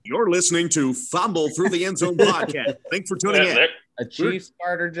You're listening to Fumble Through the End Zone podcast. Thanks for tuning in. A Chiefs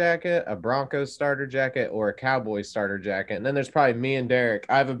starter jacket, a Broncos starter jacket, or a Cowboys starter jacket. And then there's probably me and Darick.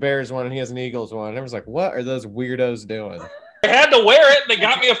 I have a Bears one and he has an Eagles one. And everyone's like, what are those weirdos doing? I had to wear it and they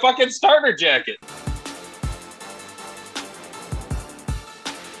got me a fucking starter jacket.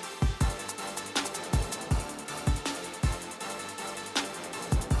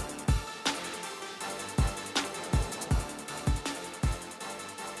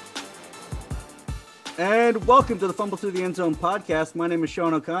 And welcome to the Fumble Through the End Zone podcast. My name is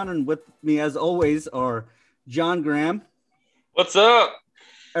Sean O'Connor, and with me, as always, are John Graham. What's up?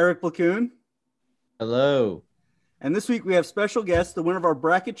 Eric Placoon. Hello. And this week we have special guest, the winner of our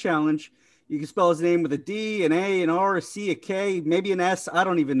bracket challenge. You can spell his name with a D, an A, an R, a C, a K, maybe an S. I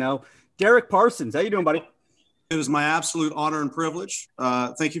don't even know. Darick Parsons. How you doing, buddy? It is my absolute honor and privilege.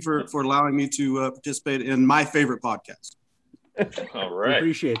 Thank you for allowing me to participate in my favorite podcast. All right. We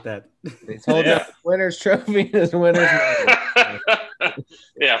appreciate that. He's holding up the winner's trophy and his winner's medal.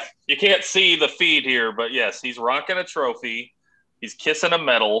 Yeah, you can't see the feed here, but yes, he's rocking a trophy. He's kissing a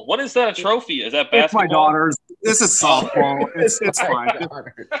medal. What is that a trophy? Is that basketball? It's my daughter's. This is softball. It's fine.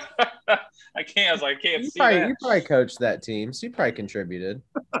 I can't see You that. probably coached that team, so you probably contributed.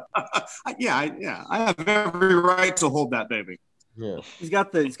 Yeah. I have every right to hold that baby. Yeah. He's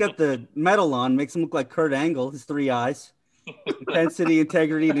got the medal on, makes him look like Kurt Angle, his three eyes. Intensity,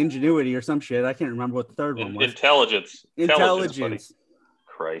 integrity, and ingenuity, or some shit. I can't remember what the third one was. Intelligence. Buddy.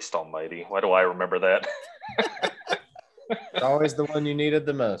 Christ almighty. Why do I remember that? It's always the one you needed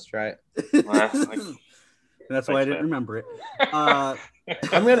the most, right? That's why I didn't remember it.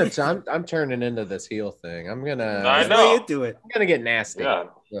 I'm turning into this heel thing. I Way know. into it. I'm gonna get nasty. Yeah.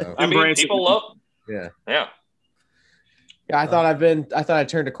 So. I mean, people love. Yeah. Yeah. Yeah, I thought I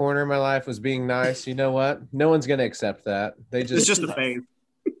turned a corner in my life, was being nice. You know what? No one's gonna accept that. It's just a phase.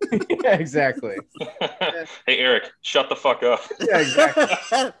 Yeah, exactly. Hey, Eric, shut the fuck up. Yeah, exactly.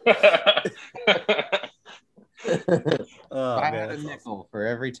 I Man, had a nickel for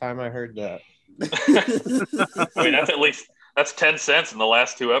every time I heard that. I mean, that's 10 cents in the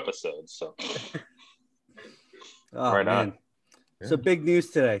last two episodes. So right on. So big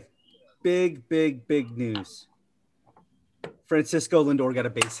news today. Big news. Francisco Lindor got a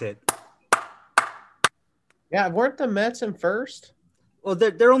base hit. Yeah, weren't the Mets in first? Well,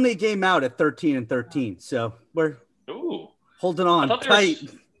 they're only a game out at 13-13, so we're holding on tight.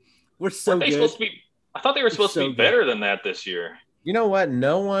 We're so good. I thought they were supposed to be better than that this year. You know what?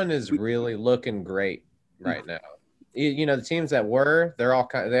 No one is really looking great right now. You know, the teams that were, they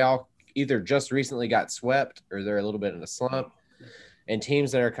all either just recently got swept or they're a little bit in a slump. And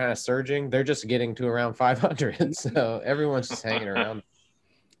teams that are kind of surging, they're just getting to around 500. So everyone's just hanging around.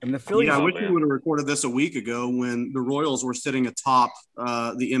 And the Phillies. I wish we would have recorded this a week ago when the Royals were sitting atop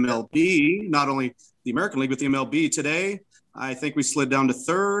the MLB, not only the American League, but the MLB today. I think we slid down to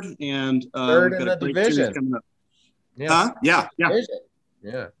third and third in the division. Yeah. Huh? Yeah. Division.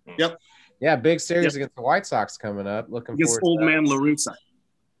 Yeah. Yep. Yeah. Big series against the White Sox coming up. Looking against forward to old man La Russa.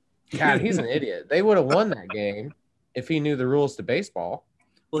 God, he's an idiot. They would have won that game if he knew the rules to baseball.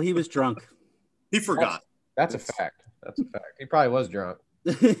 Well, he was drunk. He forgot. That's a fact. He probably was drunk.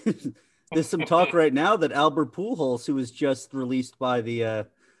 There's some talk right now that Albert Pujols, who was just released by the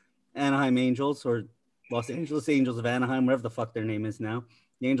Anaheim Angels or Los Angeles Angels of Anaheim, whatever the fuck their name is now,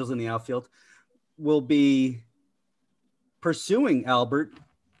 the Angels in the outfield, will be pursuing Albert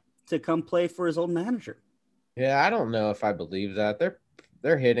to come play for his old manager. Yeah, I don't know if I believe that.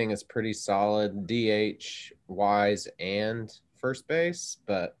 Their hitting is pretty solid, DH wise and first base.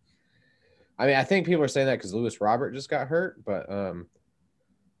 But I mean, I think people are saying that because Lewis Robert just got hurt. But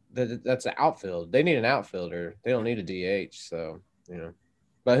that's an outfield. They need an outfielder. They don't need a DH. So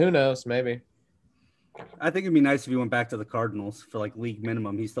but who knows? Maybe. I think it'd be nice if he went back to the Cardinals for like league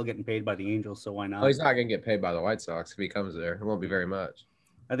minimum. He's still getting paid by the Angels, so why not? Oh, he's not going to get paid by the White Sox if he comes there. It won't be very much.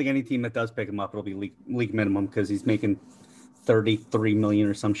 I think any team that does pick him up, it'll be league minimum because he's making $33 million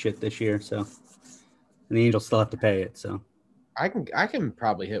or some shit this year. So, and the Angels still have to pay it. So, I can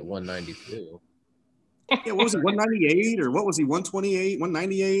probably hit 192. Yeah, what was it, 198 or what was he? 128,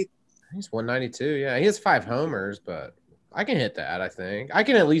 198? He's 192. Yeah, he has 5 homers, but I can hit that. I think I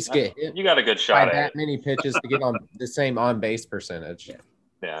can at least get hit. You got a good shot at that many pitches to get on the same on base percentage.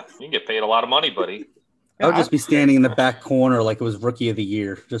 Yeah, you can get paid a lot of money, buddy. I would just be standing in the back corner like it was Rookie of the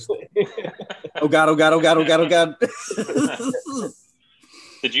Year. Just, oh God.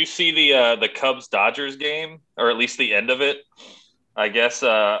 Did you see the Cubs Dodgers game, or at least the end of it? I guess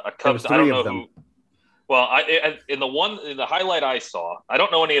a Cubs. I don't know who. Well, in the highlight I saw, I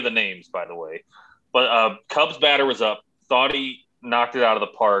don't know any of the names, by the way, but Cubs batter was up. Thought he knocked it out of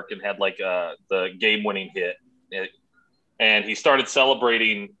the park and had like the game-winning hit. And he started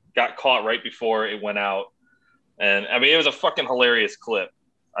celebrating, got caught right before it went out. And, I mean, it was a fucking hilarious clip.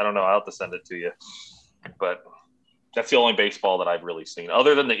 I don't know. I'll have to send it to you. But that's the only baseball that I've really seen,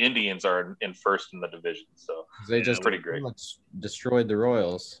 other than the Indians are in first in the division. So they just pretty great. Destroyed the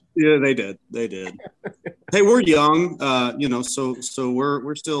Royals. Yeah, they did. Hey, we're young, so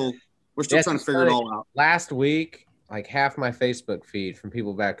we're still trying to figure it all out. Last week, like half my Facebook feed from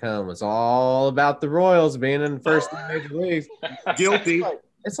people back home was all about the Royals being in the first major leagues. Guilty.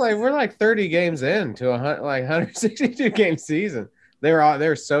 It's like we're like 30 games into a 162 game season. They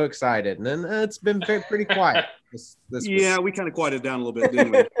were so excited, and then it's been pretty quiet. This yeah, we kind of quieted down a little bit,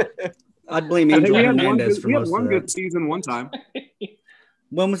 didn't we? I'd blame Angel Hernandez for most of that. We had one good season one time.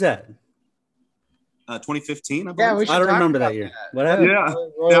 When was that? 2015, I believe. Yeah, I don't remember that year. What happened? Yeah.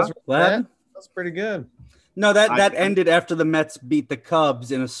 What happened? That's pretty good. No, that ended after the Mets beat the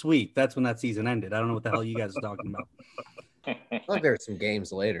Cubs in a sweep. That's when that season ended. I don't know what the hell you guys are talking about. I think there were some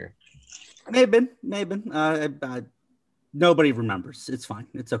games later. Maybe. Nobody remembers. It's fine.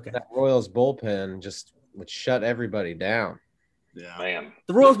 It's okay. That Royals bullpen just would shut everybody down. Yeah, man.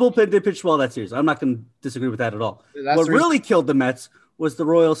 The Royals bullpen did pitch well that series. I'm not going to disagree with that at all. What really killed the Mets was the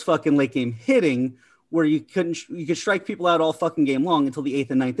Royals fucking late game hitting, where you could strike people out all fucking game long until the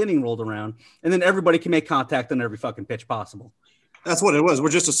 8th and 9th inning rolled around, and then everybody can make contact on every fucking pitch possible. That's what it was. We're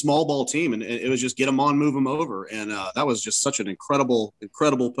just a small ball team, and it was just get them on, move them over, and that was just such an incredible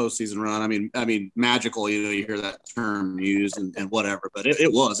postseason run. I mean, magical. You hear that term used and whatever, but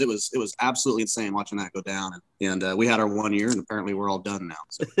it was absolutely insane watching that go down. And we had our 1 year, and apparently we're all done now.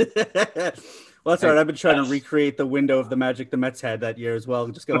 So. Well, that's all right. I've been trying to recreate the window of the magic the Mets had that year as well,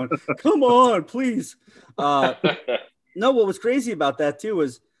 just going, come on, please. No, what was crazy about that too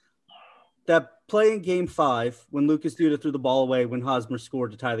was that play in Game 5 when Lucas Duda threw the ball away when Hosmer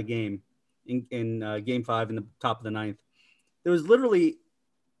scored to tie the game in Game 5 in the top of the 9th. There was literally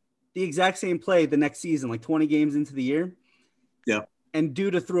the exact same play the next season, like 20 games into the year. Yeah. And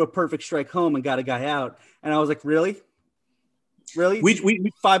Duda threw a perfect strike home and got a guy out. And I was like, really?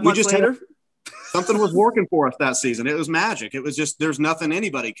 We 5 months later? Something was working for us that season. It was magic. It was just there's nothing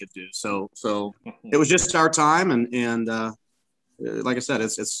anybody could do. So it was just our time, and like I said,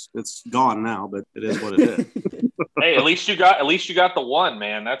 it's gone now, but it is what it is. Hey, at least you got the one,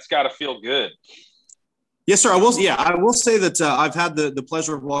 man. That's got to feel good. Yes, sir. I will say that I've had the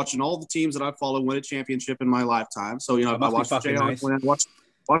pleasure of watching all the teams that I follow win a championship in my lifetime. So I watched the Jayhawks win, watched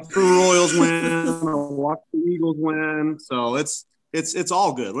the Royals win, watched the Eagles win. So it's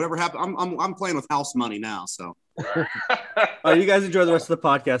all good. Whatever happened, I'm playing with house money now. So. All right, you guys enjoy the rest of the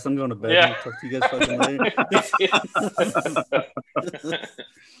podcast. I'm going to bed. Yeah. I'll talk to you guys fucking later.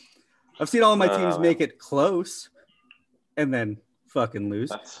 I've seen all of my teams make it close and then fucking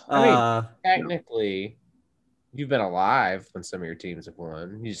lose. Technically, you've been alive when some of your teams have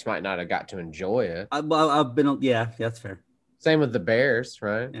won. You just might not have got to enjoy it. I've been, yeah, that's fair. Same with the Bears,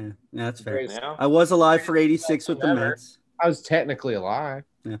 right? Yeah, that's fair. Yeah. I was alive for 86 with the Mets. I was technically alive.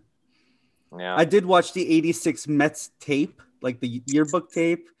 Yeah. I did watch the 86 Mets tape, like the yearbook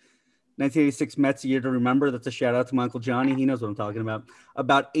tape. 1986 Mets, a year to remember. That's a shout out to my Uncle Johnny. He knows what I'm talking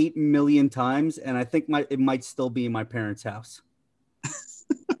about 8 million times. And I think it might still be in my parents' house.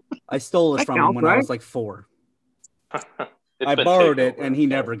 I stole it from him when I was like 4. I borrowed it and he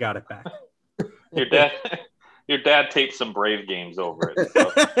never got it back. Your dad taped some Brave games over it.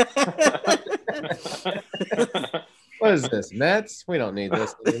 So. What is this, Mets? We don't need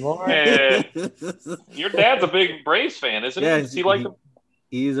this anymore. Your dad's a big Braves fan, isn't he? Does he like them?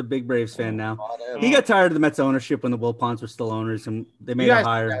 He's a big Braves fan now. He got tired of the Mets ownership when the Wilpons were still owners, and they made a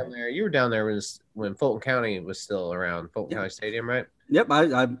hire. You were down there when Fulton County was still around, Fulton County Stadium, right? Yep.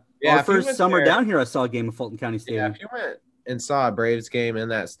 Our first summer down here, I saw a game of Fulton County Stadium. Yeah, if you went and saw a Braves game in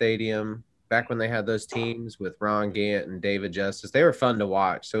that stadium back when they had those teams with Ron Gant and David Justice, they were fun to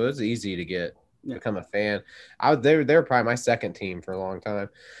watch. So it was easy to become a fan. They were probably my second team for a long time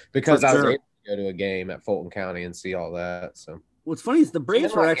because I was able to go to a game at Fulton County and see all that. So what's funny is the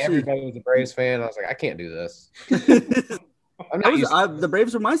Braves were actually everybody was a Braves fan. I was like, I can't do this. The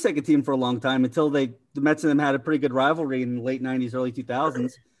Braves were my second team for a long time until the Mets and them had a pretty good rivalry in the late 90s, early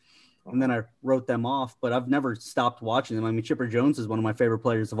 2000s. And then I wrote them off, but I've never stopped watching them. I mean, Chipper Jones is one of my favorite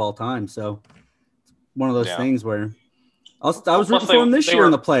players of all time. So it's one of those things where I was rooting for them this year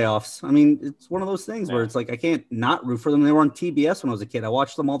in the playoffs. I mean, it's one of those things where it's like I can't not root for them. They were on TBS when I was a kid. I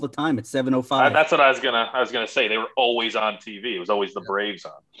watched them all the time at 7:05. That's what I was gonna say. They were always on TV. It was always the Braves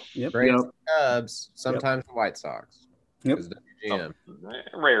on. Yep. Braves, Cubs, sometimes the White Sox. Yep.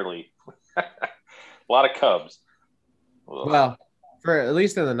 Rarely. A lot of Cubs. Well, For at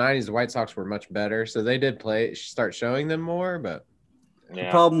least in the 90s, the White Sox were much better. So they did start showing them more, but the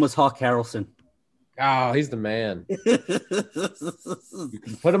problem was Hawk Harrelson. Oh, he's the man. You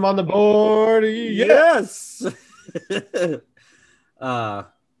can put him on the board. Yes.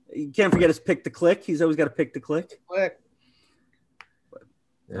 You can't forget his pick to click. He's always got to pick to click.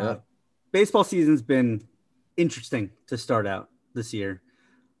 Yeah. Baseball season's been interesting to start out this year.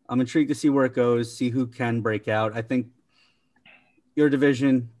 I'm intrigued to see where it goes, see who can break out. I think your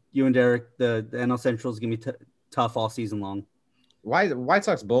division, you and Darick, the NL Central is going to be tough all season long. Why the White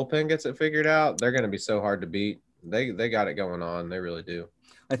Sox bullpen gets it figured out, they're going to be so hard to beat. They got it going on. They really do.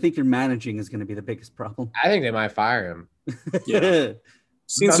 I think your managing is going to be the biggest problem. I think they might fire him. Yeah.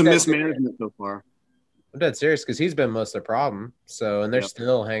 Seen some mismanagement so far. I'm dead serious because he's been most of the problem. So, and they're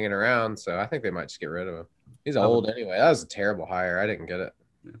still hanging around. So I think they might just get rid of him. He's old anyway. That was a terrible hire. I didn't get it.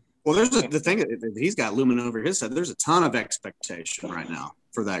 Well, there's the thing that he's got looming over his head. There's a ton of expectation right now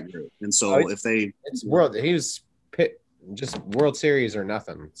for that group. And so he was just World Series or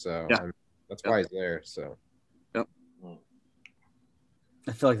nothing. So that's why he's there. So.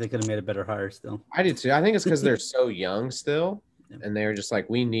 I feel like they could have made a better hire still. I do too. I think it's because they're so young still, and they're just like,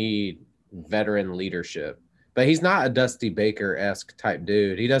 we need veteran leadership. But he's not a Dusty Baker-esque type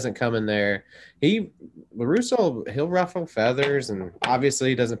dude. He doesn't come in there. LaRusso, he'll ruffle feathers, and obviously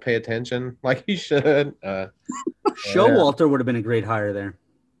he doesn't pay attention like he should. Showalter would have been a great hire there.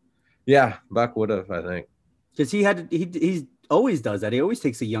 Yeah, Buck would have, I think. Because he always does that. He always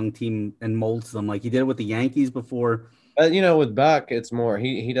takes a young team and molds them like he did it with the Yankees before. But, with Buck, it's more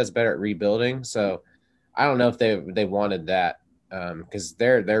he does better at rebuilding. So I don't know if they wanted that because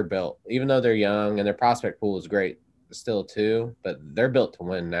they're built, even though they're young and their prospect pool is great still too, but they're built to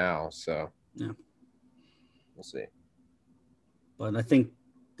win now. So we'll see. But I think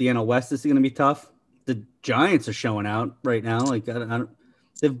the NL West is going to be tough. The Giants are showing out right now. Like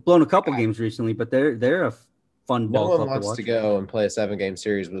they've blown a couple games recently, but they're a fun ball club to watch. No one wants to go and play a 7-game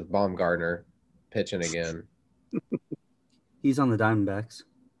series with Baumgartner pitching again. He's on the Diamondbacks.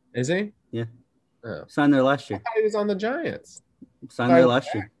 Is he? Yeah. Oh. Signed there last year. I thought he was on the Giants. Signed there last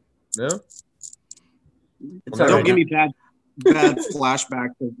year. No? Don't give me bad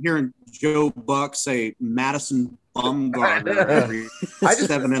flashbacks of hearing Joe Buck say Madison Bumgarner. Why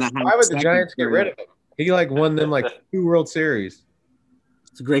would the Giants get rid of him? He won them 2 World Series.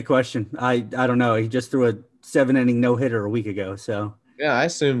 It's a great question. I don't know. He just threw a 7-inning no-hitter a week ago, so. Yeah, I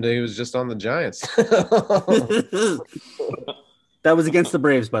assumed he was just on the Giants. That was against the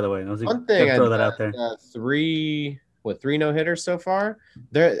Braves, by the way. One thing, throw that out there. 3 no-hitters so far?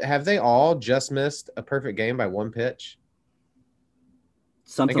 Have they all just missed a perfect game by 1 pitch?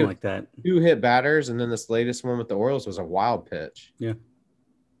 Something like that. 2 hit batters, and then this latest one with the Orioles was a wild pitch. Yeah.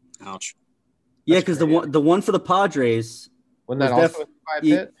 Ouch. Yeah, because the one for the Padres. Wasn't that also by a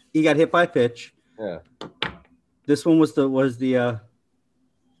pitch? He got hit by a pitch. Yeah. This one was the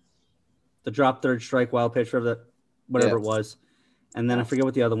drop third strike wild pitch, whatever it was. And then I forget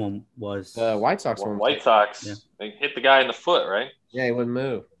what the other one was. The White Sox one. White Sox. Yeah. They hit the guy in the foot, right? Yeah, he wouldn't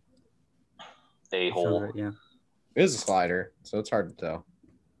move. A-hole. Right, yeah. It is a slider, so it's hard to tell.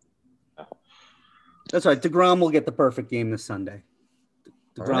 That's right. DeGrom will get the perfect game this Sunday.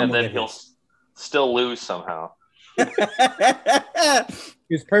 And then he'll still lose somehow. He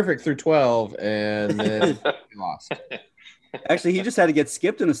was perfect through 12, and then he lost. Actually, he just had to get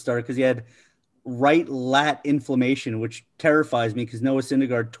skipped in a start because he had right lat inflammation, which terrifies me because Noah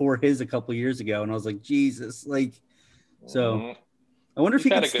Syndergaard tore his a couple years ago, and I was like, Jesus, so I wonder if he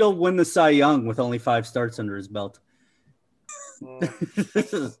can still win the Cy Young with only 5 starts under his belt.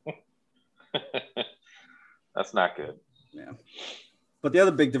 That's not good. Yeah, but the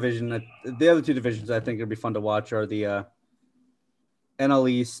other big division, the other 2 divisions I think it'll be fun to watch are the NL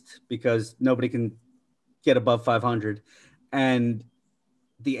East because nobody can get above 500, and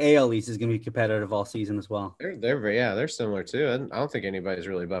the AL East is going to be competitive all season as well. They're similar too. I don't think anybody's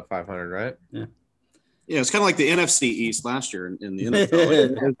really above 500, right? Yeah. Yeah, it's kind of like the NFC East last year in the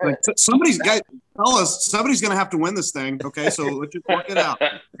NFL. Somebody's going to have to win this thing. Okay, so let's just work it out.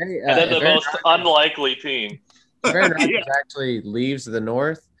 Hey, and then the most unlikely team. If Aaron Rodgers actually leaves the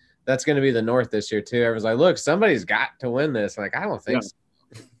North, that's going to be the North this year too. Everyone's like, look, somebody's got to win this. I don't think so.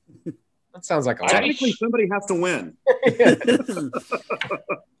 That sounds like technically somebody has to win.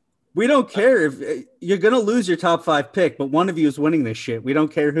 We don't care if you're going to lose your top 5 pick, but one of you is winning this shit. We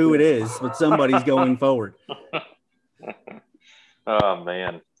don't care who it is, but somebody's going forward. Oh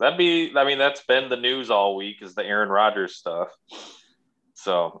man, that's been the news all week is the Aaron Rodgers stuff.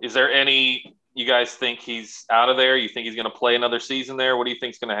 So is there you guys think he's out of there? You think he's going to play another season there? What do you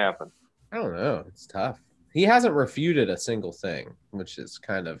think is going to happen? I don't know. It's tough. he hasn't refuted a single thing, which is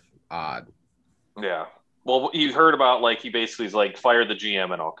kind of odd. Yeah. Well, you heard about like he basically is like fire the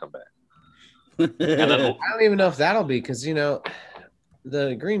GM and I'll come back. And then I don't even know if that'll be because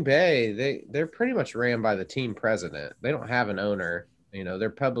the Green Bay they're pretty much ran by the team president. They don't have an owner. They're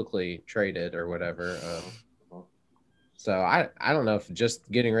publicly traded or whatever. So I don't know if just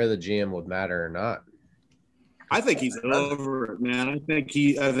getting rid of the GM would matter or not. I think he's over it, man. I think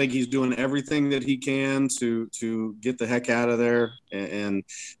he's doing everything that he can to get the heck out of there. And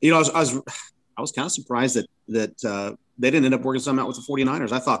I was kind of surprised that they didn't end up working something out with the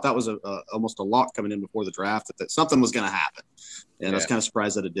 49ers. I thought that was almost a lock coming in before the draft that something was going to happen. And I was kind of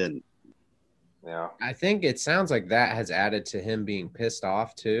surprised that it didn't. Yeah. I think it sounds like that has added to him being pissed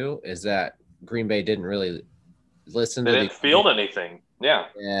off too, is that Green Bay didn't really listen They didn't field anything. Yeah.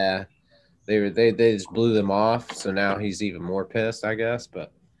 Yeah. They just blew them off, so now he's even more pissed, I guess.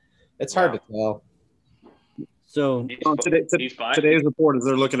 But it's hard to tell. So today's report is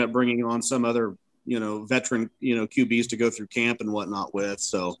they're looking at bringing on some other veteran QBs to go through camp and whatnot with.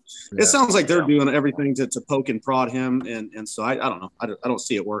 So it sounds like they're doing everything to poke and prod him, and so I don't know. I don't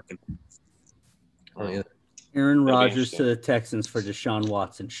see it working. Oh, yeah. Aaron Rodgers to the Texans for Deshaun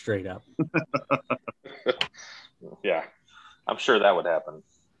Watson, straight up. Yeah, I'm sure that would happen.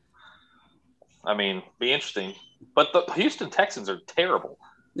 I mean, be interesting. But the Houston Texans are terrible.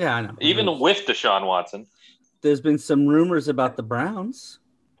 Yeah, I know. Even with Deshaun Watson. There's been some rumors about the Browns.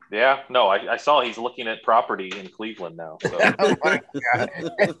 Yeah, no, I saw he's looking at property in Cleveland now. So. Oh my God.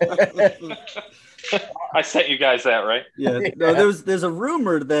 I sent you guys that, right? Yeah. No, there's a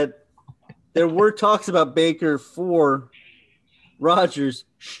rumor that there were talks about Baker for Rodgers,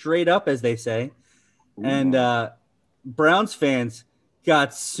 straight up, as they say. Ooh. And Browns fans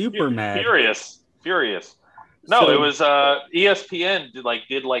got super mad. Furious. No, it was ESPN did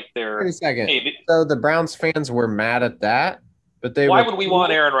their. Wait a second. Hey, so the Browns fans were mad at that, but why would we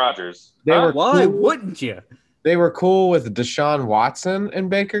want Aaron Rodgers? Why wouldn't you? They were cool with Deshaun Watson and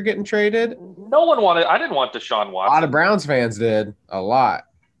Baker getting traded. No one wanted. I didn't want Deshaun Watson. A lot of Browns fans did. A lot.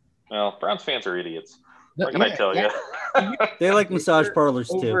 Well, Browns fans are idiots. What can I tell you? They like massage parlors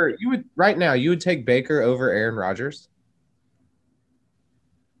too. You would take Baker over Aaron Rodgers?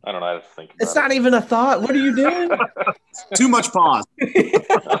 I don't know. I have to think about It's not even a thought. What are you doing? Too much pause.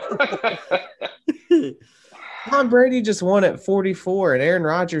 Tom Brady just won at 44, and Aaron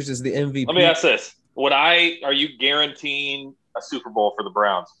Rodgers is the MVP. Let me ask this. Are you guaranteeing a Super Bowl for the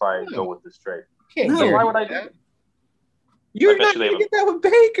Browns if I go with this trade? Why would I do that? You're not going to get that with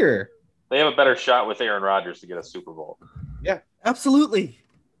Baker. They have a better shot with Aaron Rodgers to get a Super Bowl. Yeah, absolutely.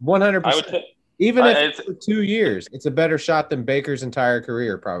 100%. Even if it's for 2 years, it's a better shot than Baker's entire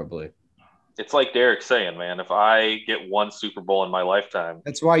career, probably. It's like Darick saying, man, if I get one Super Bowl in my lifetime.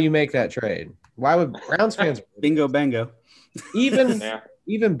 That's why you make that trade. Why would Browns fans – Bingo, bango.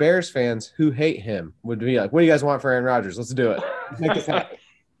 Even Bears fans who hate him would be like, what do you guys want for Aaron Rodgers? Let's do it. Make this happen.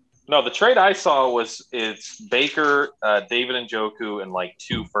 No, the trade I saw it's Baker, David Njoku, and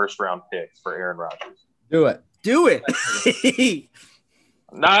 2 first-round picks for Aaron Rodgers. Do it. Do it.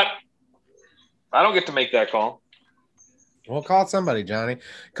 I don't get to make that call. Well, call somebody, Johnny.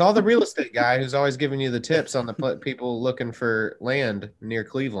 Call the real estate guy who's always giving you the tips on the people looking for land near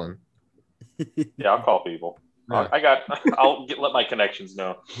Cleveland. Yeah, I'll call people. Yeah. Let my connections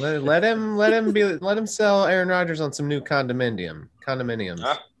know. Let him sell Aaron Rodgers on some new condominiums.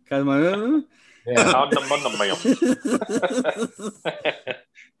 Huh? Yeah.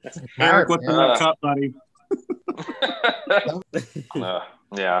 Eric, what's the cup, buddy?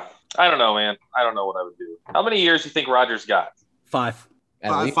 Yeah. I don't know, man. I don't know what I would do. How many years do you think Rodgers got? 5.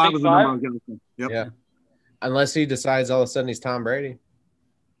 Five was the number I was going to say. Yep. Yeah. Unless he decides all of a sudden he's Tom Brady.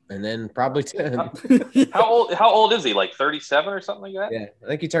 And then probably 10. How old is he? 37 or something like that? Yeah. I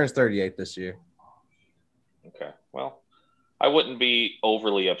think he turns 38 this year. Okay. Well, I wouldn't be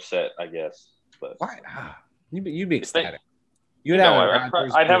overly upset, I guess. But why? You'd be ecstatic.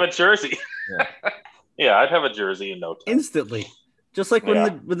 I'd have a jersey. Yeah. Yeah, I'd have a jersey in no time. Instantly. Just like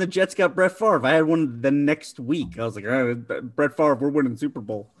when the Jets got Brett Favre. I had one the next week. I was like, oh, Brett Favre, we're winning Super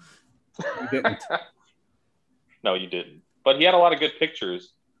Bowl. You didn't. No, you didn't. But he had a lot of good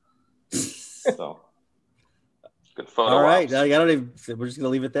pictures. So, good photo. All right. We're just going to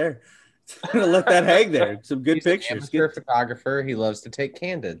leave it there. I'm going to let that hang there. Some good pictures. He's a photographer. He loves to take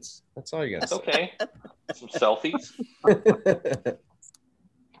candids. That's all you got to say. Okay. Some selfies.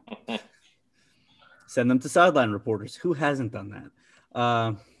 Send them to sideline reporters. Who hasn't done that?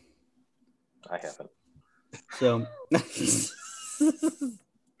 I haven't.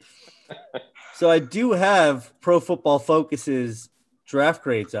 So I do have Pro Football Focus's draft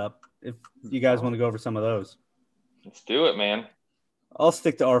grades up. if you guys want to go over some of those. Let's do it, man. I'll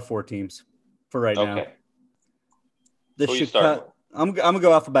stick to our 4 teams for right now. Okay. I'm gonna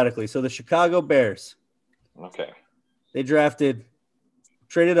go alphabetically. So the Chicago Bears. Okay. They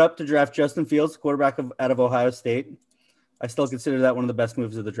traded up to draft Justin Fields, quarterback out of Ohio State. I still consider that one of the best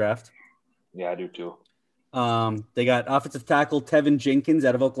moves of the draft. Yeah, I do too. They got offensive tackle Tevin Jenkins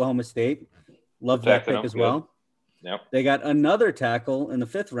out of Oklahoma State. Love that pick as well. Yep. They got another tackle in the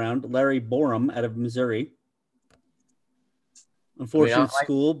 5th round, Larry Borum out of Missouri. Unfortunate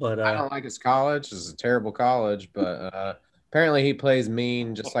school, but I don't like his college. It's a terrible college, but apparently he plays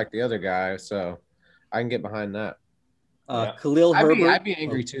mean just like the other guy, so I can get behind that. Khalil Herbert. I'd be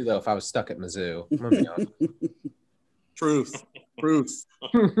angry too, though, if I was stuck at Mizzou. I'm gonna be honest. Truth.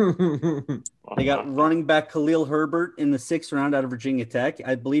 They got running back Khalil Herbert in the 6th round out of Virginia Tech.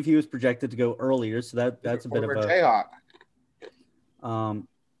 I believe he was projected to go earlier, so that's a bit of a Jayhawk.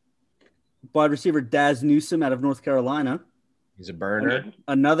 Wide receiver Daz Newsome out of North Carolina. He's a burner.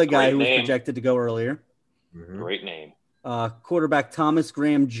 Another guy who was projected to go earlier. Mm-hmm. Great name. Quarterback Thomas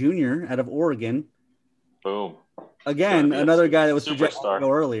Graham Jr. out of Oregon. Boom. Again, another guy that was projected to go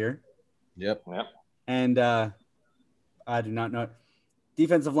earlier. Yep. And I do not know.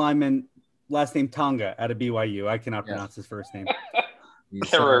 Defensive lineman, last name Tonga out of BYU. I cannot pronounce his first name.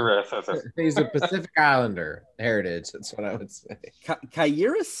 He's a Pacific Islander heritage. That's what I would say.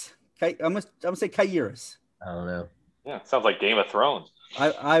 Kairis? I'm gonna say Kairis. I don't know. Yeah, it sounds like Game of Thrones.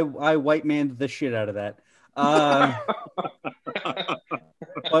 I white maned the shit out of that.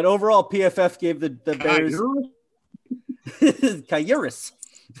 But overall, PFF gave the Bears Kairis.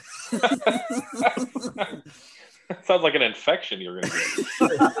 Sounds like an infection you're going to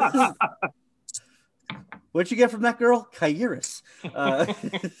get. What'd you get from that girl? Kairis.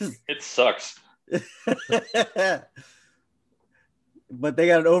 It sucks. But they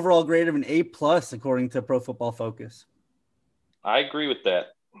got an overall grade of an A+ according to Pro Football Focus. I agree with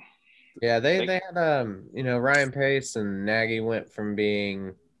that. Yeah, they had Ryan Pace and Nagy went from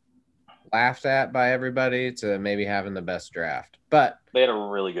being laughed at by everybody to maybe having the best draft. But they had a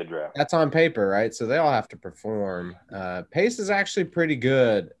really good draft. That's on paper, right? So they all have to perform. Pace is actually pretty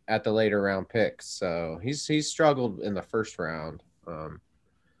good at the later round picks. So he's struggled in the 1st round. But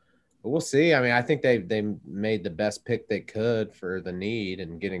we'll see. I mean, I think they made the best pick they could for the need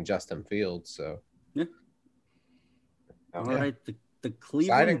and getting Justin Fields. So yeah. All right, the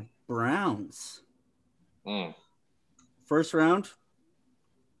Cleveland Browns. 1st round,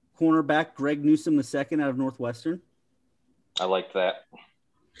 cornerback Greg Newsome II out of Northwestern. I liked that.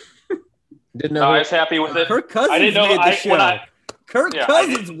 Didn't know. I was happy with it. Kirk Cousins made the show. Kirk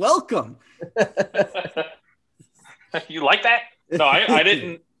Cousins, welcome. You like that? No, I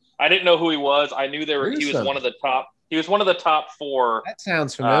didn't. I didn't know who he was. I knew he was one of the top. He was one of the top 4. That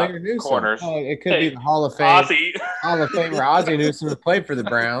sounds familiar. Corners. Oh, it could be the Hall of Fame. Hall of Famer Ozzie Newsome who played for the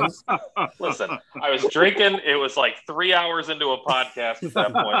Browns. Listen, I was drinking. It was like 3 hours into a podcast at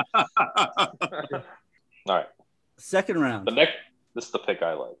that point. All right. 2nd round. This is the pick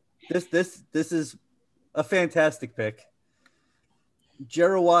I like. This is a fantastic pick.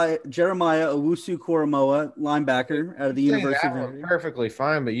 Jeremiah Owusu-Koramoah, linebacker out of the University of Virginia. Perfectly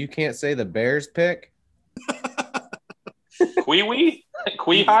fine, but you can't say the Bears pick.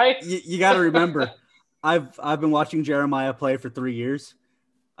 Kui-High? You got to remember, I've been watching Jeremiah play for 3 years.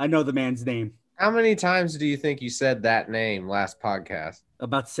 I know the man's name. How many times do you think you said that name last podcast?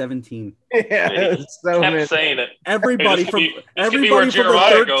 About 17. Yeah, so kept saying it. Everybody from the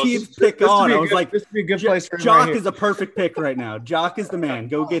 13th pick on. I was like, this would be a good place for Jock is a perfect pick right now. Jock is the man.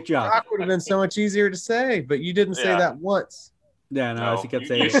 Go get Jock. Jock would have been so much easier to say, but you didn't say that once. Yeah, no, as he kept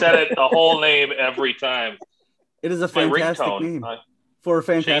saying you said it the whole name every time. It is a fantastic name for a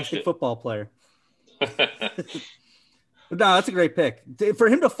fantastic football player. But no, that's a great pick. For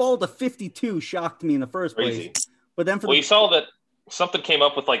him to fall to 52 shocked me in the first place. But then you saw that something came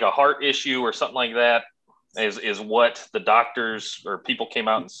up with like a heart issue or something like that is what the doctors or people came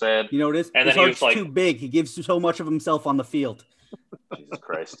out and said. You know what it is? And his then heart's too big. He gives so much of himself on the field. Jesus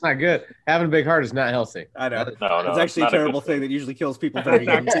Christ. It's not good. Having a big heart is not healthy. I know. No, it's actually a terrible thing that usually kills people very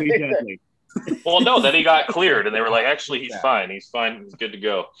easily. Well, no, then he got cleared and they were like, actually, he's fine. He's fine. He's good to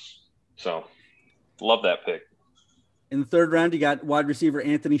go. So love that pick. In the 3rd round, you got wide receiver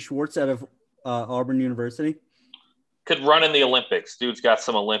Anthony Schwartz out of Auburn University. Could run in the Olympics. Dude's got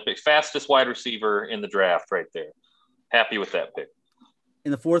some Olympics. Fastest wide receiver in the draft right there. Happy with that pick.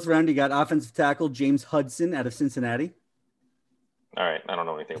 In the 4th round, you got offensive tackle James Hudson out of Cincinnati. All right. I don't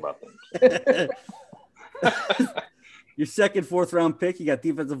know anything about them. Your 2nd, 4th round pick, you got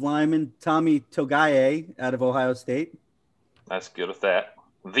defensive lineman Tommy Togiai out of Ohio State. That's good with that.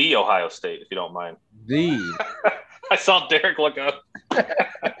 The Ohio State, if you don't mind. I saw Darick look up.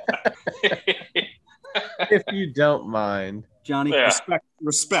 If you don't mind. Johnny. Yeah.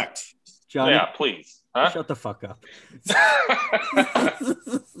 Respect. Johnny. Yeah, please. Huh? Shut the fuck up.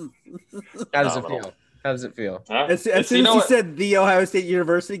 How does it feel? How does it feel? Huh? As soon as he said the Ohio State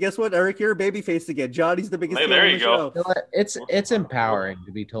University, guess what, Eric? You're a babyface again. Johnny's the biggest deal on the show. You know what? It's empowering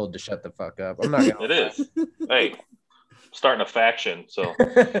to be told to shut the fuck up. I'm not gonna. It is. Hey, I'm starting a faction. So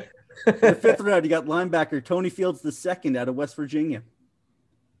in the fifth round, you got linebacker Tony Fields II out of West Virginia.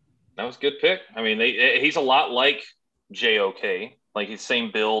 That was a good pick. I mean, he's a lot like JOK. Like he's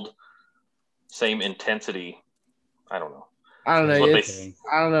same build, same intensity. I don't know. I don't know.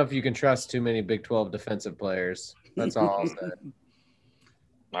 I don't know if you can trust too many Big 12 defensive players. That's all I'll say.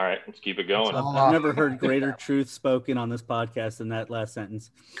 All right, let's keep it going. I've never heard greater truth spoken on this podcast than that last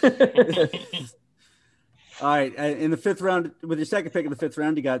sentence. All right, in the fifth round, with your second pick in the fifth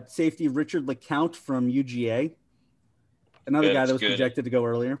round, you got safety Richard LeCount from UGA, another guy that was projected to go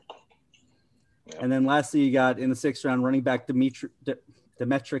earlier. Yeah. And then lastly, you got in the sixth round, running back Demetric.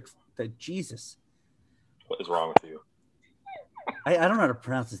 Jesus, what is wrong with you? I don't know how to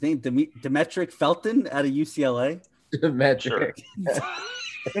pronounce his name. Demetric Felton out of UCLA. Demetric.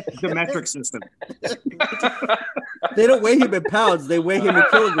 It's the metric system. They don't weigh him in pounds; they weigh him in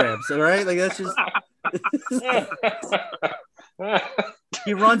kilograms. All right, like that's just.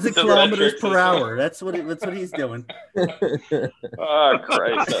 He runs in kilometers per hour. That's what he's doing. Oh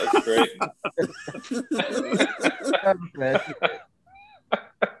Christ, that's great.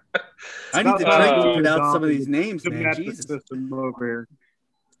 I need to try to pronounce some of these names, man. Jesus. Over here.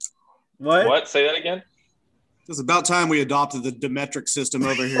 What? Say that again. It's about time we adopted the Demetric system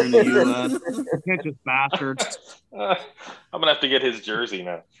over here in the U.S. Pretentious bastards. I'm gonna have to get his jersey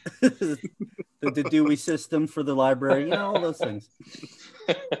now. the Dewey system for the library, all those things.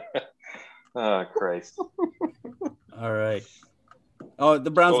 Oh Christ! All right. Oh,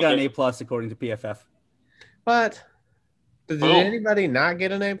 the Browns got an A+ according to PFF. What? Did anybody not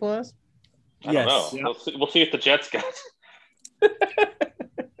get an A+? I don't know. Yeah. We'll see if the Jets got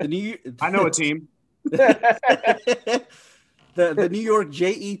it. I know a team. the New York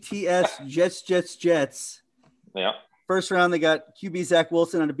Jets. Yeah. First round, they got QB Zach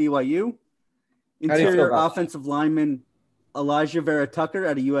Wilson out of BYU. Interior offensive lineman Elijah Vera Tucker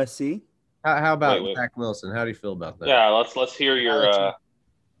out of USC. How about Zach Wilson? How do you feel about that? Yeah, let's hear your.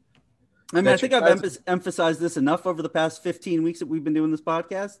 I think I've emphasized this enough over the past 15 weeks that we've been doing this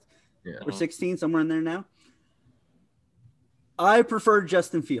podcast. Yeah. Or 16, somewhere in there now. I prefer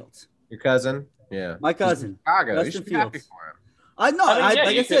Justin Fields. Your cousin? Yeah. My cousin. Chicago. Justin Fields. I know.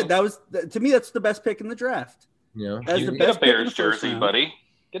 I said, that was to me. That's the best pick in the draft. Yeah. You get a Bears jersey, buddy.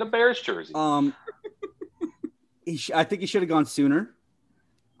 Get a Bears jersey. I think he should have gone sooner.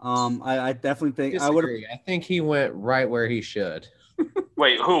 I definitely think I would. I think he went right where he should.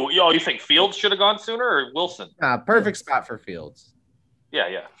 Wait, who? You think Fields should have gone sooner or Wilson? Perfect spot for Fields.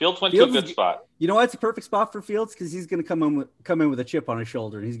 Yeah. Fields went to a good spot. You know why it's a perfect spot for Fields? Because he's going to come in with a chip on his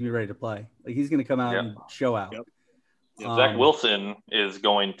shoulder, and he's going to be ready to play. Like he's going to come out and show out. Yep. Zach Wilson is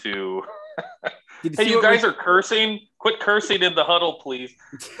going to. Hey, you guys are cursing. Quit cursing in the huddle, please.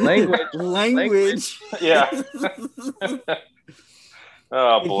 Language. Yeah.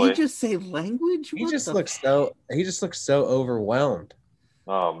 Oh boy. Did he just say language? He just looks so overwhelmed.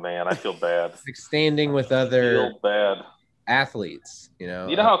 Oh man, I feel bad. Like standing with other athletes, You know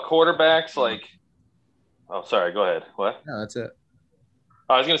how quarterbacks Oh, sorry. Go ahead. What? No, that's it.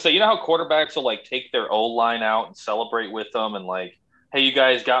 I was gonna say, how quarterbacks will take their O-line out and celebrate with them, and hey, you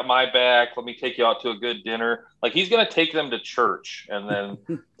guys got my back. Let me take you out to a good dinner. He's gonna take them to church, and then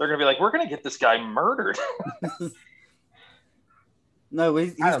they're gonna be like, "We're gonna get this guy murdered." No,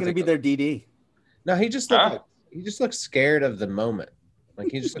 he's going to be their DD. No, he just looked scared of the moment.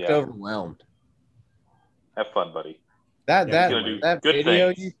 He just looked overwhelmed. Have fun, buddy. That video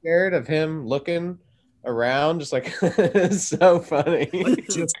you shared of him looking around, just is so funny. It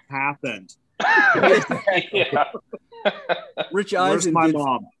just happened. Yeah. Rich Eisen. Where's my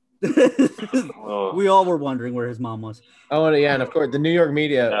mom? We all were wondering where his mom was. Oh, yeah, and of course the New York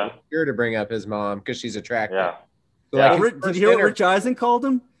media was sure to bring up his mom because she's attractive. Yeah. So did you hear what Rich Eisen called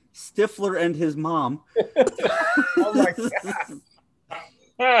him? Stifler and his mom. Oh my god.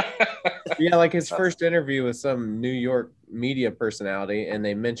 Yeah, his first interview with some New York media personality, and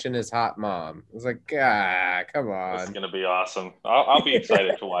they mention his hot mom. I was like, God, come on. It's gonna be awesome. I'll be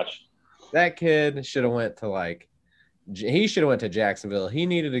excited to watch. That kid should have went to he should have went to Jacksonville. He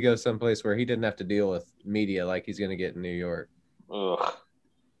needed to go someplace where he didn't have to deal with media like he's gonna get in New York. Ugh.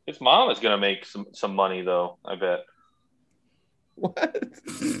 His mom is gonna make some money though, I bet. What?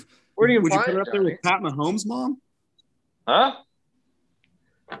 Where do you Would find you put her up there Johnny? with Pat Mahomes' mom? Huh?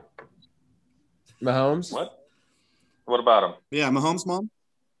 Mahomes? What about him? Yeah, Mahomes' mom.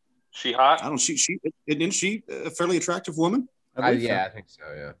 She hot? I don't. Isn't she a fairly attractive woman? I think so.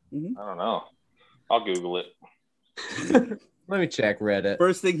 Yeah. Mm-hmm. I don't know. I'll Google it. Let me check Reddit.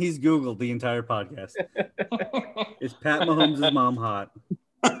 First thing he's Googled the entire podcast. Is Pat Mahomes' mom hot?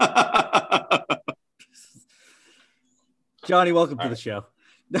 Johnny, welcome to the show.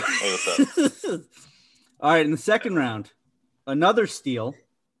 Hey, what's up? All right, in the second round, another steal,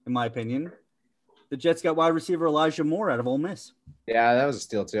 in my opinion. The Jets got wide receiver Elijah Moore out of Ole Miss. Yeah, that was a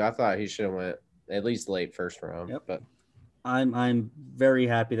steal too. I thought he should have went at least late first round. Yep. But I'm very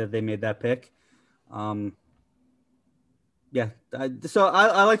happy that they made that pick. Yeah, so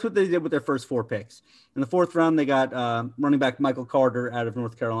I liked what they did with their first 4 picks. In the fourth round, they got running back Michael Carter out of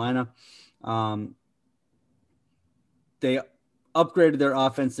North Carolina. They upgraded their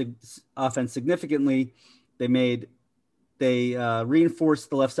offense significantly. They reinforced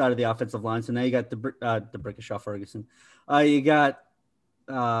the left side of the offensive line. So now you got the Brickishaw Ferguson. You got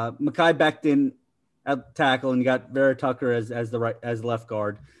Mekhi Becton at tackle, and you got Vera Tucker as the left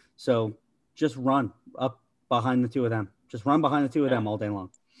guard. So just run up behind the two of them. Just run behind the two of them all day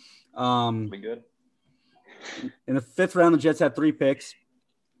long. Be good. In the fifth round, the Jets had 3 picks.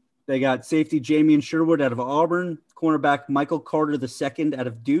 They got safety Jamian Sherwood out of Auburn, cornerback Michael Carter II out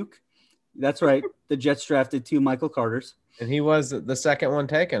of Duke. That's right. The Jets drafted 2 Michael Carters. And he was the second one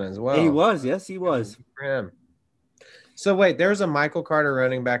taken as well. He was. Yes, he was. For him. So wait, there's a Michael Carter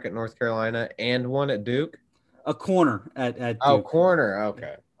running back at North Carolina and one at Duke? A corner at Duke. Oh, corner.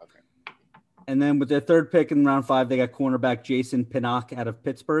 Okay. And then with their third pick in round 5, they got cornerback Jason Pinnock out of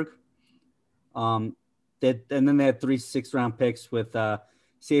Pittsburgh. And then they had 3 6th-round picks with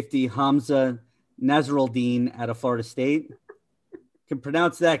safety Hamza Nasruddin out of Florida State. Can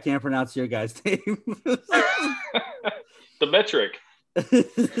pronounce that, can't pronounce your guy's name. The metric.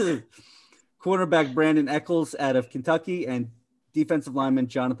 Quarterback Brandon Eccles out of Kentucky and defensive lineman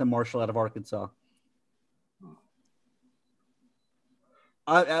Jonathan Marshall out of Arkansas.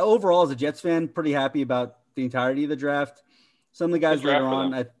 Overall, as a Jets fan, pretty happy about the entirety of the draft. Some of the guys later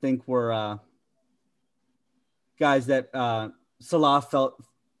on, I think, were guys that Salah felt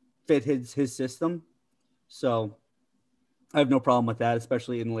fit his system. So I have no problem with that,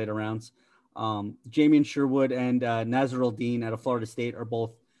 especially in the later rounds. Jamian Sherwood and Nasruddin out of Florida State are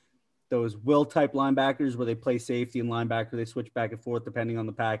both those will-type linebackers where they play safety and linebacker. They switch back and forth depending on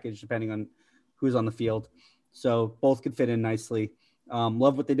the package, depending on who's on the field. So both could fit in nicely.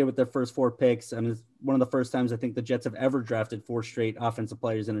 Love what they did with their first 4 picks. I mean, it's one of the first times I think the Jets have ever drafted 4 straight offensive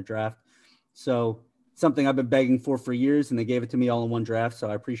players in a draft. So something I've been begging for years, and they gave it to me all in one draft. So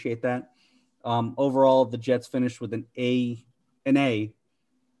I appreciate that. Overall, the Jets finished with an A,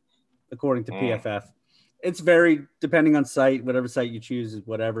 according to PFF. It's very depending on site. Whatever site you choose is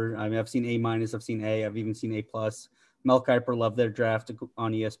whatever. I mean, I've seen A-, I've seen A, I've even seen A+. Mel Kiper loved their draft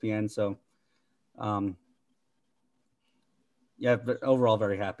on ESPN. So, yeah, but overall,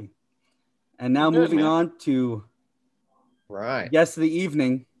 very happy. And now moving on to guest of the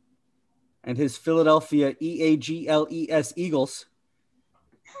evening and his Philadelphia Eagles Eagles.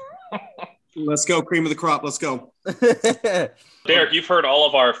 Let's go, cream of the crop. Let's go. Darick, you've heard all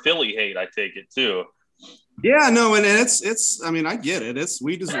of our Philly hate, I take it, too. Yeah, no, and it's. I mean, I get it.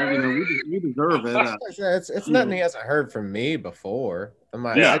 We deserve it. It's nothing he hasn't heard from me before.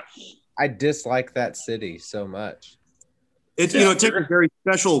 I dislike that city so much. It takes a very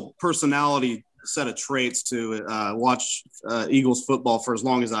special personality set of traits to watch Eagles football for as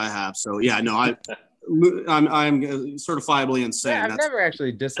long as I have. So yeah, no, I'm certifiably insane. Yeah, I've never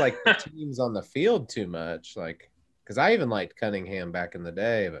actually disliked the teams on the field too much, like because I even liked Cunningham back in the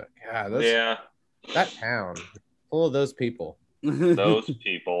day. But God, that town full of those people. Those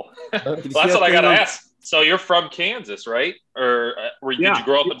people. Well, that's what I got to ask. So you're from Kansas, right? Or did you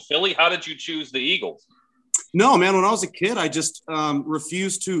grow up in Philly? How did you choose the Eagles? No, man. When I was a kid, I just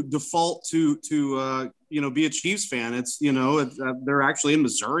refused to default to be a Chiefs fan. It's they're actually in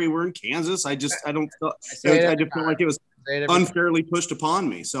Missouri. We're in Kansas. I just feel like it was unfairly pushed upon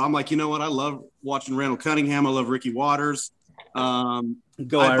me. So I'm like, you know what? I love watching Randall Cunningham. I love Ricky Waters. I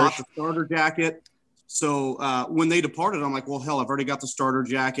bought the starter jacket. So when they departed, I'm like, well, hell, I've already got the starter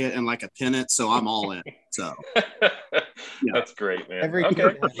jacket and like a pennant, so I'm all in. So that's great, man. Every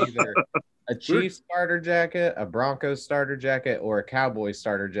kid has either a Chiefs starter jacket, a Broncos starter jacket, or a Cowboys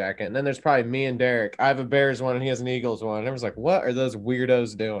starter jacket. And then there's probably me and Darick. I have a Bears one and he has an Eagles one. And everyone's like, what are those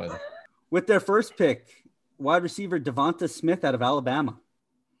weirdos doing? With their first pick, wide receiver Devonta Smith out of Alabama.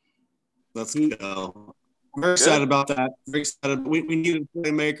 Let's go. Very excited about that. Very excited. We needed a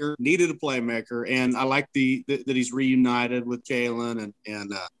playmaker, and I like that he's reunited with Jalen,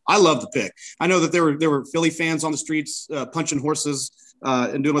 and I love the pick. I know that there were Philly fans on the streets punching horses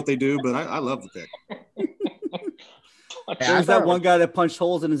and doing what they do, but I love the pick. There's that one guy that punched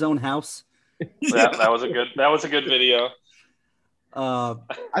holes in his own house. That was a good video. I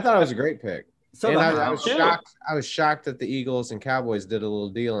thought it was a great pick. So and I was shocked. I was shocked that the Eagles and Cowboys did a little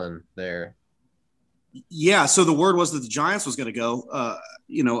dealing there. Yeah, so the word was that the Giants was going to go,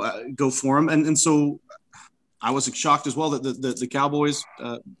 go for him, and so I was shocked as well that the Cowboys,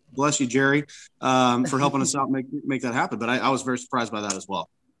 bless you, Jerry, for helping us out make that happen. But I was very surprised by that as well.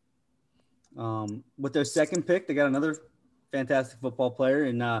 With their second pick, they got another fantastic football player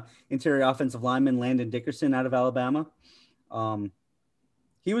in interior offensive lineman Landon Dickerson out of Alabama.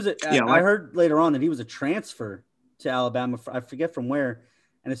 He was I heard later on that he was a transfer to Alabama. I forget from where.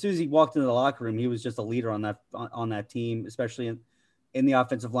 And as soon as he walked into the locker room, he was just a leader on that team, especially in the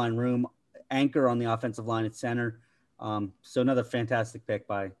offensive line room, anchor on the offensive line at center. So another fantastic pick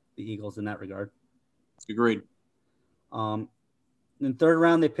by the Eagles in that regard. Agreed. In the third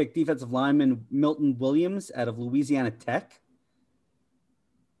round, they picked defensive lineman Milton Williams out of Louisiana Tech.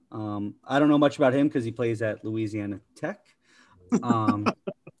 I don't know much about him because he plays at Louisiana Tech.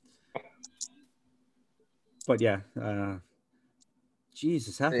 But yeah,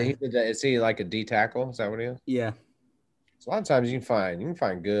 Jesus, is he like a D tackle? Is that what he is? Yeah. So a lot of times you can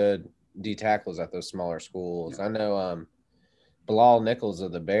find good D tackles at those smaller schools. Yeah. I know Bilal Nichols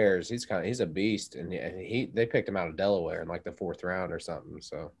of the Bears. He's a beast, and they picked him out of Delaware in like the 4th round or something.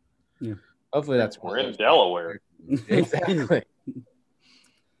 So yeah, hopefully we're in Delaware. Exactly.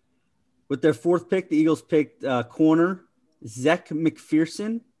 With their 4th pick, the Eagles picked corner Zech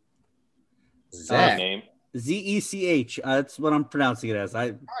McPherson. Zach name. Zech. That's what I'm pronouncing it as.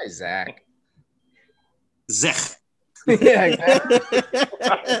 Hi, Zach. Zech. Yeah, exactly.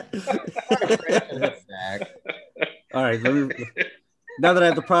 Zach. All right. Now that I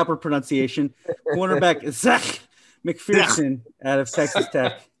have the proper pronunciation, cornerback Zech McPherson out of Texas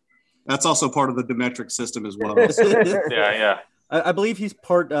Tech. That's also part of the Demetric system as well. Yeah. I believe he's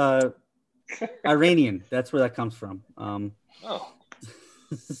part Iranian. That's where that comes from. All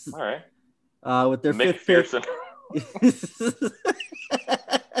right. With their 5th pick,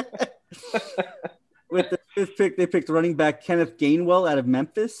 with the 5th pick, they picked running back Kenneth Gainwell out of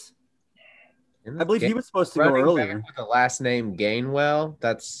Memphis. I believe he was supposed to go earlier. With the last name Gainwell,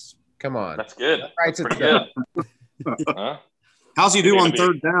 come on. That's good. That's pretty good. How's he do on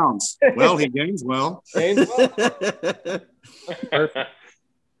 3rd downs? Well, he gains well. Perfect.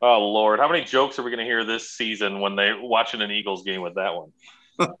 Oh Lord, how many jokes are we going to hear this season when they're watching an Eagles game with that one?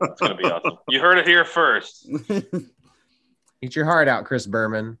 It's going to be awesome. You heard it here first. Eat your heart out, Chris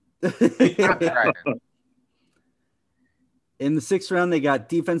Berman. In the 6th round, they got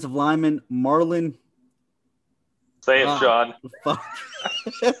defensive lineman Marlon. Say it, Sean. Fuck.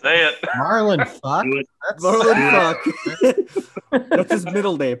 Say it. Marlon Fuck. Marlon Fuck. That's his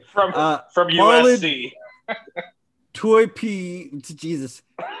middle name. From USC. Toy P. Jesus.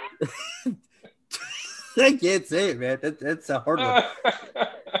 I can't say it, man. That's a hard one.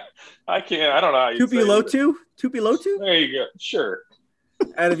 I can't. I don't know how you say it. Tupilotu? There you go. Sure.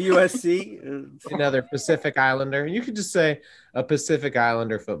 Out of USC. Another Pacific Islander. You could just say a Pacific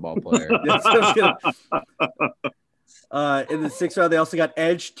Islander football player. In the 6th round, they also got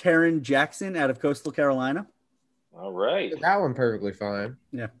edge Taron Jackson out of Coastal Carolina. All right. That one perfectly fine.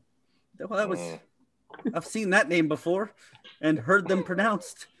 Yeah. Well, that was. I've seen that name before and heard them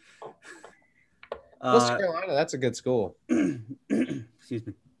pronounced. Coastal Carolina, that's a good school. Excuse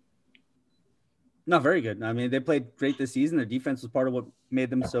me. Not very good. I mean, they played great this season. Their defense was part of what made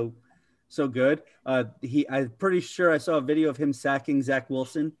them so good. I'm pretty sure I saw a video of him sacking Zach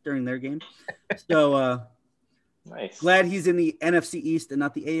Wilson during their game. So nice. Glad he's in the NFC East and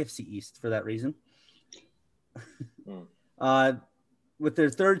not the AFC East for that reason. With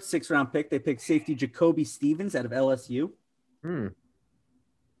their 3rd 6th round pick, they picked safety Jacoby Stevens out of LSU.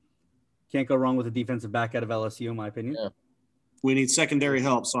 Can't go wrong with a defensive back out of LSU, in my opinion. Yeah. We need secondary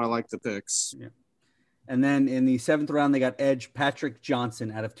help, so I like the picks. Yeah. And then in the 7th round, they got edge Patrick Johnson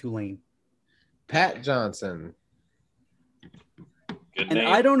out of Tulane. Pat Johnson. Good and name.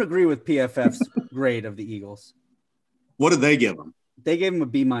 I don't agree with PFF's grade of the Eagles. What did they give him? They gave him a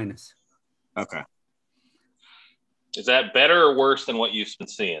B-. Okay. Is that better or worse than what you've been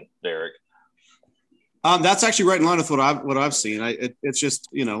seeing, Darick? That's actually right in line with what I've seen. It's just,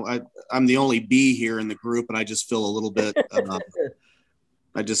 I'm the only B here in the group, and I just feel a little bit.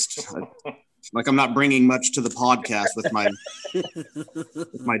 Like I'm not bringing much to the podcast with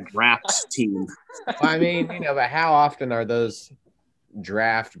my draft team. Well, I mean, but how often are those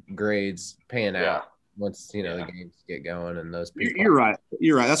draft grades paying out once the games get going and those people? You're right.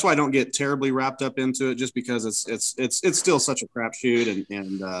 That's why I don't get terribly wrapped up into it, just because it's still such a crapshoot,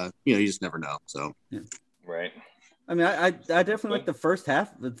 and you just never know. So right. I mean, I definitely like the first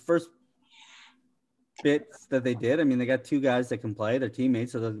bits that they did. I mean, they got two guys that can play. They're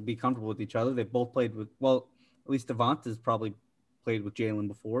teammates, so they'll be comfortable with each other. They both played with, well, at least Devonta's probably played with Jalen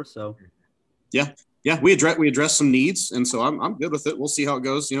before. So yeah, we addressed some needs, and so I'm good with it. We'll see how it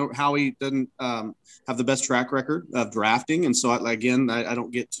goes. Howie didn't have the best track record of drafting, and so I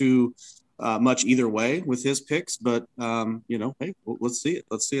don't get too much either way with his picks. But hey, let's see it.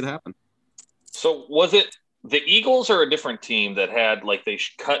 Let's see it happen. So was it the Eagles or a different team that had they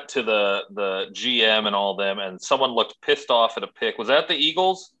cut to the GM and all them, and someone looked pissed off at a pick? Was that the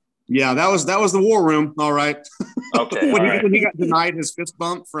Eagles? Yeah, that was the war room. All right. Okay. when he got denied his fist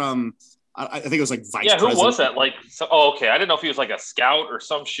bump from, I think it was vice president. Yeah, who was that? Okay. I didn't know if he was a scout or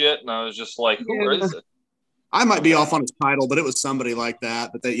some shit, and I was just who is it? I might be off on his title, but it was somebody like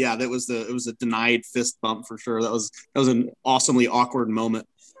that. But it was a denied fist bump for sure. That was an awesomely awkward moment.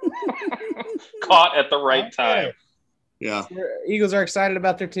 Caught at the right time. Yeah. Eagles are excited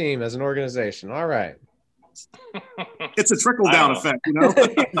about their team as an organization. All right. It's a trickle-down effect,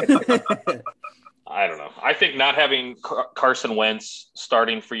 I don't know. I think not having Carson Wentz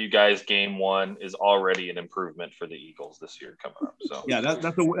starting for you guys game one is already an improvement for the Eagles this year coming up. So yeah,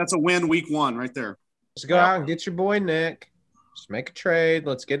 that's a win week one right there. Just go out and get your boy Nick. Just make a trade.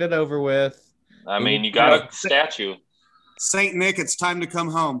 Let's get it over with. I mean, you got a statue. Saint Nick, it's time to come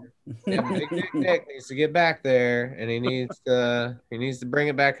home. Yeah, Nick needs to get back there, and he needs to bring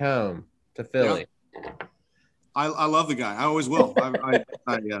it back home to Philly. Yeah. I love the guy. I always will. I'm going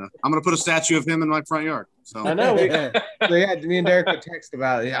to put a statue of him in my front yard. So I know. Me and Darick would text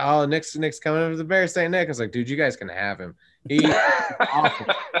about it. Oh, Nick's coming over to the Bears, Saint Nick. I was like, dude, you guys can have him. He's awesome.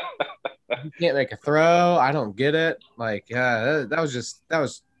 He can't make a throw. I don't get it. That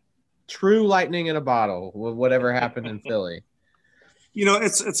was true lightning in a bottle. Whatever happened in Philly.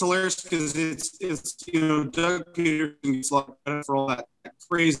 It's hilarious because it's Doug Peterson gets a lot of credit for all that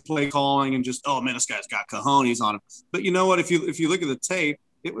crazy play calling and just, oh man, this guy's got cojones on him. But you know what? If you look at the tape,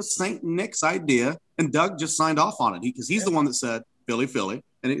 it was Saint Nick's idea, and Doug just signed off on it because he's the one that said Philly,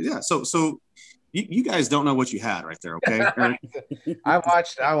 and So you guys don't know what you had right there, okay?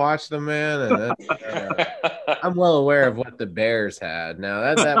 I watched them, man, and I'm well aware of what the Bears had.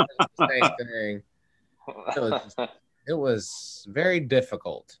 Now that was the same thing. It was very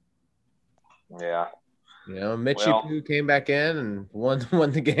difficult. Yeah. Mitchie Poo came back in and won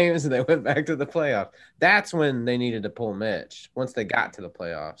the games, and they went back to the playoffs. That's when they needed to pull Mitch, once they got to the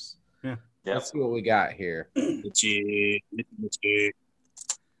playoffs. Yeah. Let's see what we got here. Mitchie.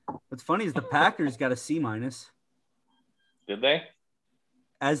 What's funny is the Packers got a C-. Did they?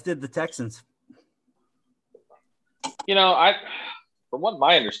 As did the Texans. From what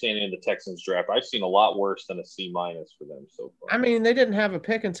my understanding of the Texans draft, I've seen a lot worse than a C- for them so far. I mean, they didn't have a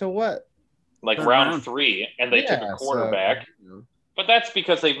pick until what? Round 3, and they took a quarterback. So, but that's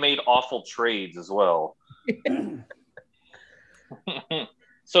because they've made awful trades as well.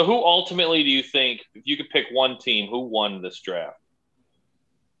 So who ultimately do you think, if you could pick one team, who won this draft?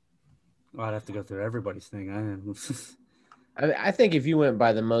 Well, I'd have to go through everybody's thing. I think if you went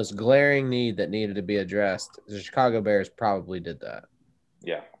by the most glaring need that needed to be addressed, the Chicago Bears probably did that.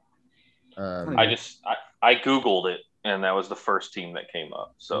 Yeah. I Googled it, and that was the first team that came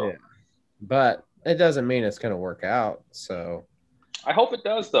up. So, yeah. But it doesn't mean it's going to work out. So I hope it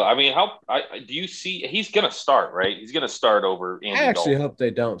does, though. I mean, do you see he's going to start, right? He's going to start over Andy I actually Dalton. hope they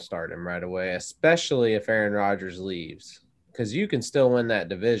don't start him right away, especially if Aaron Rodgers leaves, because you can still win that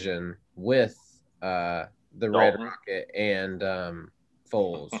division with the Dalton. Red Rocket and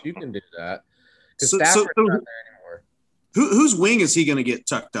Foles. You can do that. Because So Stafford's not there anymore. whose wing is he going to get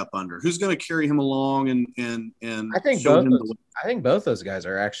tucked up under? Who's going to carry him along and I think show both him those, the way? I think both those guys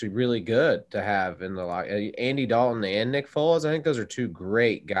are actually really good to have in the lock. Andy Dalton and Nick Foles. I think those are two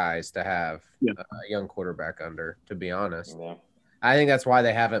great guys to have a young quarterback under, to be honest. Yeah. I think that's why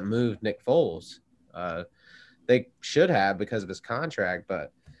they haven't moved Nick Foles. They should have because of his contract,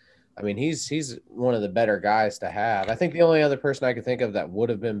 but I mean, he's one of the better guys to have. I think the only other person I could think of that would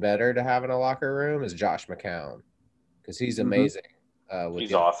have been better to have in a locker room is Josh McCown, because he's amazing.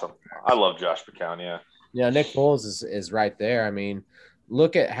 He's awesome. I love Josh McCown, yeah. Yeah, Nick Foles is right there. I mean,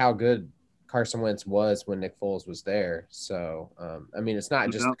 look at how good Carson Wentz was when Nick Foles was there. So, I mean, it's not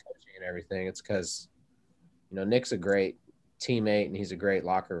just the coaching and everything. It's because, Nick's a great teammate and he's a great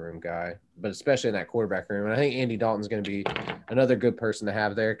locker room guy, but especially in that quarterback room. And I think Andy Dalton's going to be another good person to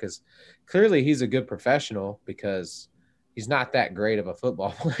have there because clearly he's a good professional because he's not that great of a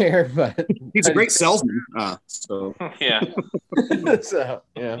football player, but he's a great salesman. So yeah. So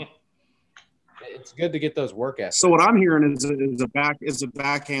yeah. It's good to get those work ethics. So what I'm hearing is a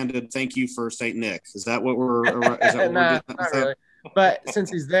backhanded thank you for St. Nick. Is that what we're? Is that what nah, we're not really. But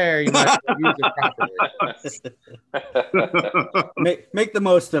since he's there, you might use it properly. Make the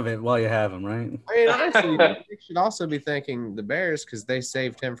most of it while you have him, right? I mean, honestly, you should also be thanking the Bears because they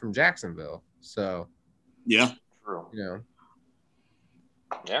saved him from Jacksonville. So yeah, true. You know,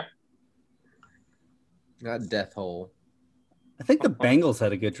 yeah, not death hole. I think the Bengals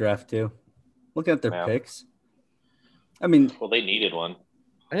had a good draft too. Looking at their picks. I mean, well, they needed one.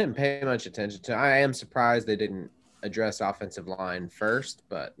 I didn't pay much attention to. I am surprised they didn't address offensive line first,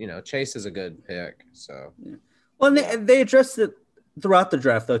 but Chase is a good pick. So, yeah. Well, they addressed it throughout the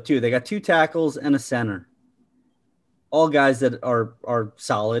draft though too. They got 2 tackles and a center, all guys that are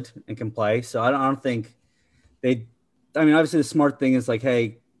solid and can play. So I don't think they. I mean, obviously the smart thing is like,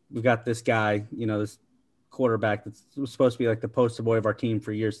 hey, we got this guy, this quarterback that's supposed to be like the poster boy of our team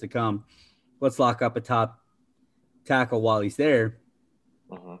for years to come. Let's lock up a top tackle while he's there.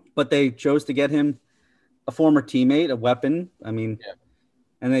 Mm-hmm. But they chose to get him a former teammate, a weapon. I mean,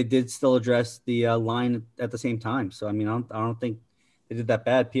 and they did still address the line at the same time. So, I mean, I don't think they did that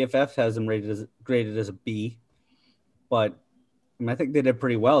bad. PFF has him graded as a B. But, I mean, I think they did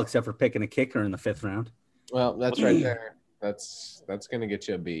pretty well except for picking a kicker in the 5th round. Well, that's right there. That's going to get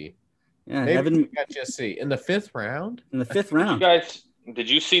you a B. Yeah, maybe Evan got you a C. In the 5th round? In the 5th round. Did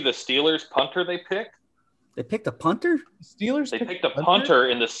you see the Steelers punter they picked? They picked a punter? They picked a punter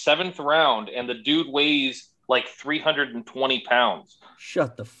in the 7th round, and the dude weighs like 320 pounds.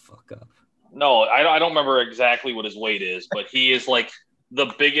 Shut the fuck up. No, I don't remember exactly what his weight is, but he is like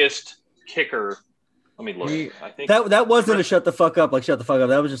the biggest kicker. Let me look. I think that wasn't a shut the fuck up. Like shut the fuck up.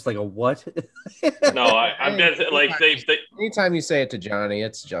 That was just like a what? No, I'm dead. Like they. Anytime you say it to Johnny,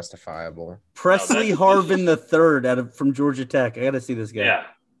 it's justifiable. Presley Harvin III from Georgia Tech. I got to see this guy. Yeah,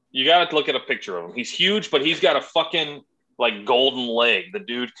 you got to look at a picture of him. He's huge, but he's got a fucking like golden leg. The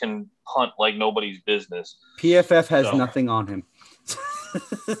dude can punt like nobody's business. PFF has nothing on him.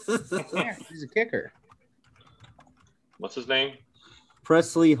 Yeah, he's a kicker. What's his name?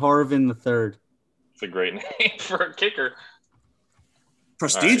 Presley Harvin III. It's a great name for a kicker.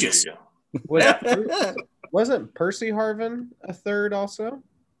 Prestigious. Wasn't Percy Harvin a third also?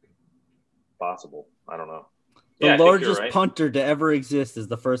 Possible. I don't know. The largest punter to ever exist is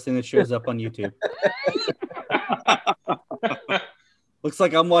the first thing that shows up on YouTube. Looks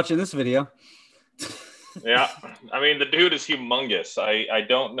like I'm watching this video. Yeah. I mean, the dude is humongous. I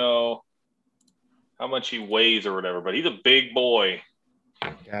don't know how much he weighs or whatever, but he's a big boy.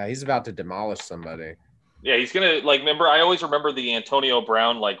 Yeah, he's about to demolish somebody. Yeah, he's going to, I always remember the Antonio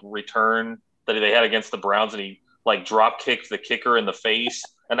Brown, return that they had against the Browns, and he, drop kicked the kicker in the face.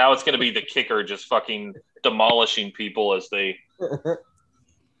 And now it's going to be the kicker just fucking demolishing people as they.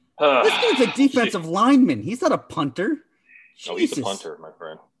 This dude's a defensive lineman. He's not a punter. No, he's a punter, my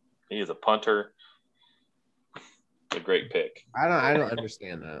friend. He is a punter. It's a great pick. I don't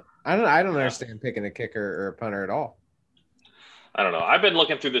understand that. I don't understand picking a kicker or a punter at all. I don't know. I've been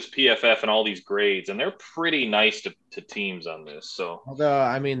looking through this PFF and all these grades, and they're pretty nice to teams on this. So, although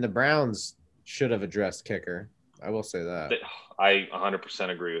I mean, the Browns should have addressed kicker. I will say that. I 100%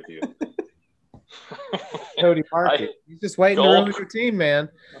 agree with you. Cody Parkey, he's just waiting to ruin your team, man.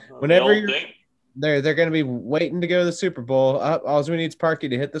 Whenever they're going to be waiting to go to the Super Bowl. All we need is Parkey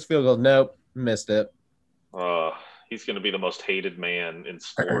to hit this field goal. Nope, missed it. He's going to be the most hated man in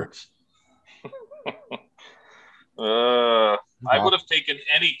sports. I would have taken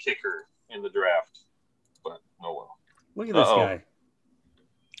any kicker in the draft, but no well. Look at this guy.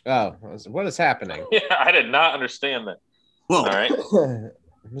 Oh, what is happening? Yeah, I did not understand that. Whoa. All right. I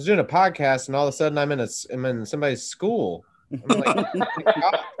was doing a podcast, and all of a sudden I'm in somebody's school. I'm like,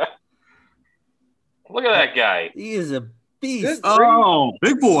 look at that guy. He is a beast. Oh,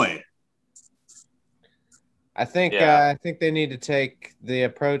 big boy. I think they need to take the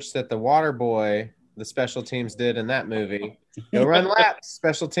approach that the Water Boy, the special teams, did in that movie. Go run laps.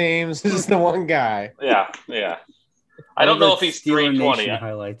 Special teams is the one guy. Yeah. I don't know if he's 320.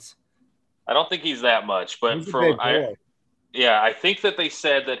 Highlights. I don't think he's that much, but I think that they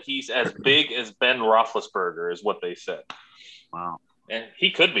said that he's as big as Ben Roethlisberger is what they said. Wow. And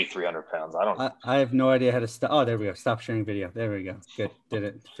he could be 300 pounds. I don't know. I have no idea how to stop. Oh, there we go. Stop sharing video. There we go. Good. Did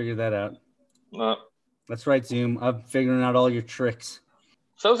it. Figured that out. That's right, Zoom. I'm figuring out all your tricks.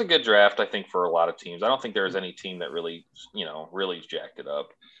 So it was a good draft, I think, for a lot of teams. I don't think there was any team that really, really jacked it up.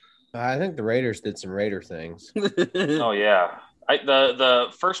 I think the Raiders did some Raider things. Oh yeah,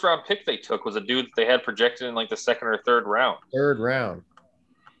 the first round pick they took was a dude that they had projected in like the second or third round. Third round.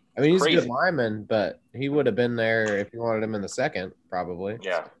 I mean, he's Crazy. a good lineman, but he would have been there if you wanted him in the second, probably.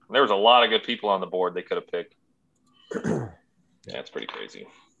 Yeah, there was a lot of good people on the board they could have picked. Yeah, it's pretty crazy.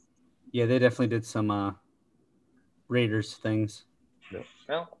 Yeah, they definitely did some Raiders things.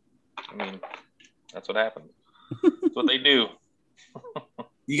 Well, I mean, that's what happened. That's what they do.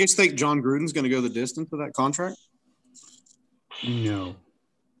 You guys think John Gruden's going to go the distance for that contract? No.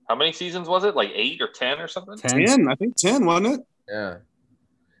 How many seasons was it? Like 8 or 10 or something? 10. I think 10, wasn't it? Yeah.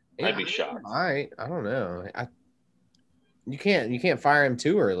 I'd be shocked. I don't know. You can't fire him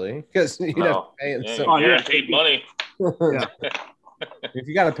too early because you have to pay him. Yeah, guaranteed money. Yeah. If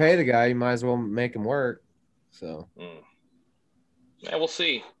you got to pay the guy, you might as well make him work. So. Yeah, we'll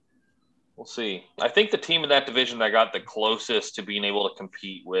see. We'll see. I think the team in that division that got the closest to being able to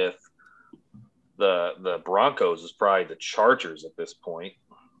compete with the Broncos is probably the Chargers at this point.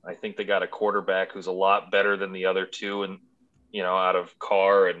 I think they got a quarterback who's a lot better than the other two, and out of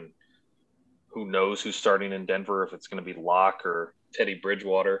Carr, and who knows who's starting in Denver, if it's going to be Locke or Teddy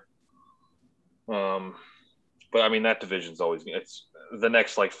Bridgewater. But I mean, that division's it's the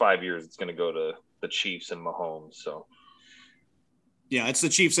next like 5 years. It's going to go to the Chiefs and Mahomes. So. Yeah, it's the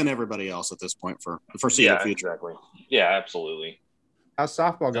Chiefs and everybody else at this point for the foreseeable future. Exactly. Yeah, absolutely. How's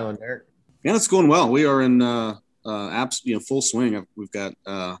softball going, Darick? Yeah, it's going well. We are in full swing. We've got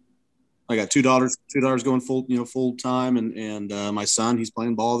I got two daughters going full time, and my son, he's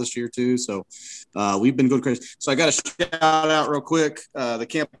playing ball this year too. So we've been going crazy. So I got to shout out real quick the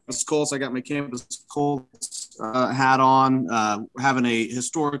Campus Colts. I got my Campus Colts hat on, having a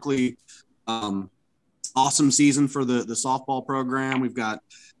historically awesome season for the softball program. We've got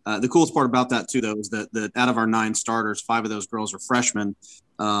the coolest part about that too, though, is that out of our 9 starters, 5 of those girls are freshmen,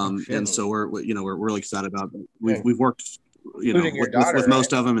 and so we're really excited about it. We've worked with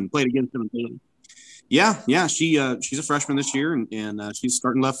most of them and played against them. Yeah, she's a freshman this year, and she's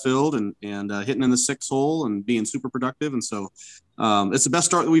starting left field and hitting in the 6th hole and being super productive, and so it's the best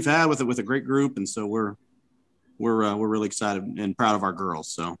start that we've had with a great group, and so we're really excited and proud of our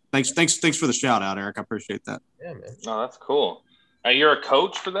girls. So thanks for the shout out, Eric. I appreciate that. Yeah, man. Oh, that's cool. You're a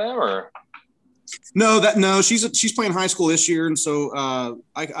coach for them, or? No, she's playing high school this year, and so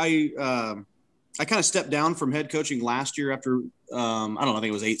I kind of stepped down from head coaching last year after I think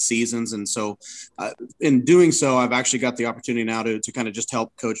it was 8 seasons, and so in doing so, I've actually got the opportunity now to kind of just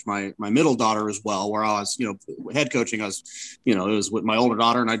help coach my middle daughter as well. Where I was, head coaching, I was, it was with my older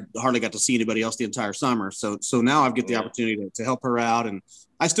daughter, and I hardly got to see anybody else the entire summer. So now I get the opportunity to help her out, and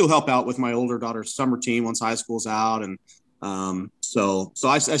I still help out with my older daughter's summer team once high school's out, and so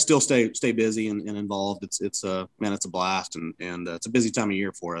I still stay busy and involved. It's a blast, and it's a busy time of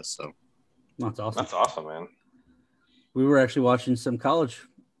year for us. So. That's awesome. That's awesome, man. We were actually watching some college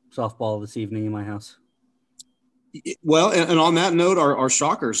softball this evening in my house. Well, and on that note, our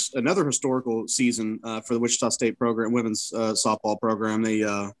Shockers, another historical season for the Wichita State program, women's softball program. They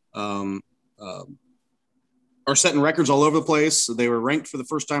are setting records all over the place. They were ranked for the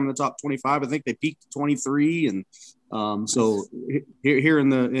first time in the top 25. I think they peaked 23, and so here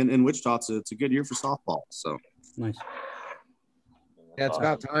in Wichita, it's a good year for softball. So nice. Yeah, it's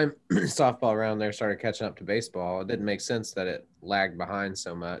about time softball around there started catching up to baseball. It didn't make sense that it lagged behind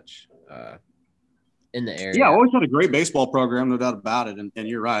so much in the area. Yeah, always had a great baseball program, no doubt about it. And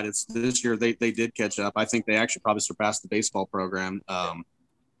you're right. It's this year they did catch up. I think they actually probably surpassed the baseball program. I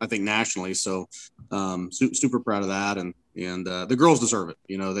think nationally. So super proud of that. And the girls deserve it.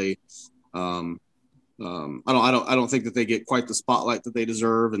 They I don't think that they get quite the spotlight that they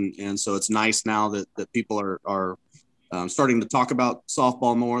deserve. And so it's nice now that people are starting to talk about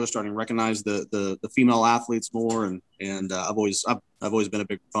softball more. They're starting to recognize the female athletes more, and I've always been a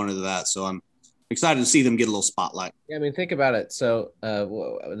big proponent of that. So I'm excited to see them get a little spotlight. Yeah, I mean, think about it. So and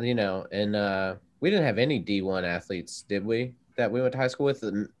we didn't have any D1 athletes, did we? That we went to high school with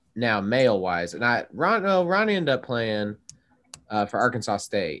now male wise. And Ronnie ended up playing for Arkansas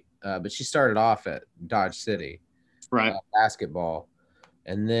State, but she started off at Dodge City, right? Basketball.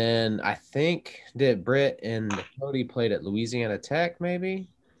 And then I think did Britt and Cody played at Louisiana Tech, maybe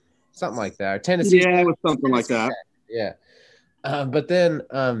something like that, or Tennessee. Yeah, it was something like that. Tech. Yeah, but then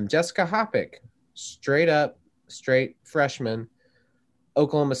Jessica Hoppick, straight freshman,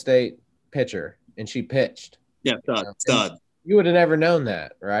 Oklahoma State pitcher, and she pitched. Yeah, stud. You would have never known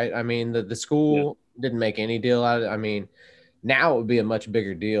that, right? I mean, the school didn't make any deal out of it. I mean, now it would be a much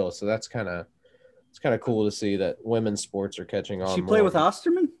bigger deal. So that's kind of it's kind of cool to see that women's sports are catching on. She play with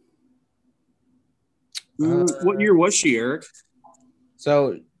Osterman? What year was she, Eric?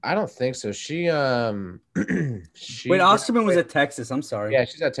 So I don't think so. She Wait, Osterman was at Texas. I'm sorry. Yeah,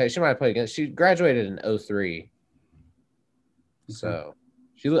 she's at Texas. She might have played against. She graduated in 2003. So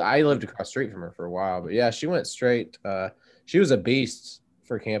I lived across the street from her for a while, but yeah, she went straight. She was a beast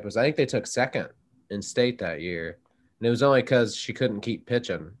for campus. I think they took second in state that year, and it was only because she couldn't keep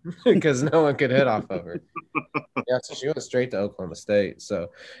pitching because no one could hit off of her. Yeah, so she went straight to Oklahoma State. So,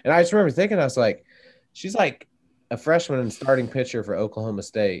 and I just remember thinking, I was like, she's like a freshman and starting pitcher for Oklahoma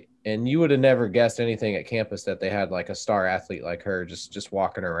State, and you would have never guessed anything at campus that they had like a star athlete like her just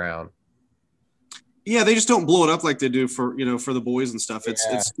walking around. Yeah, they just don't blow it up like they do for for the boys and stuff. It's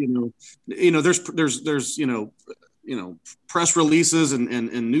there's press releases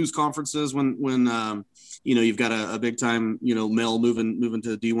and news conferences when you've got a big time male moving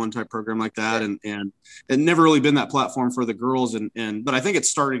to a D1 type program like that, and it never really been that platform for the girls, but I think it's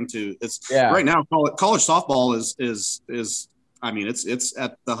starting to. Right now college softball is it's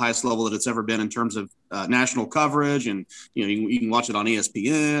at the highest level that it's ever been in terms of national coverage, and you can watch it on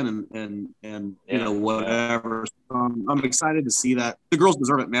ESPN and whatever. So I'm excited to see that. The girls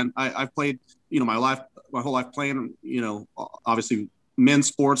deserve it, man. I've played my whole life playing obviously men's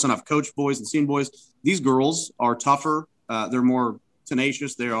sports, and I've coached boys and seen boys. These girls are tougher. They're more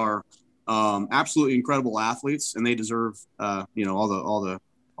tenacious. They are absolutely incredible athletes, and they deserve all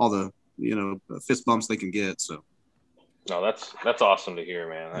the fist bumps they can get. So. No, that's awesome to hear,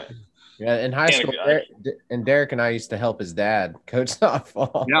 man. Yeah, in high school, and Darick and I used to help his dad coach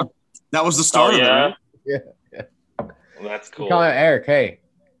softball. Yeah, that was the start of it. Right? Yeah. Well, that's cool. Call it Eric. Hey,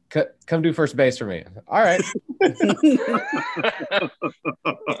 come do first base for me. All right.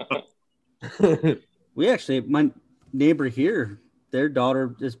 My neighbor here, their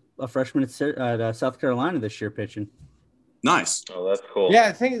daughter is a freshman at South Carolina this year pitching. Nice. Oh, that's cool. Yeah,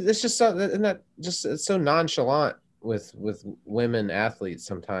 I think it's just so, isn't that just it's so nonchalant with women athletes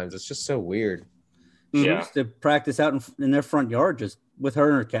sometimes. It's just so weird. She used to practice out in their front yard just with her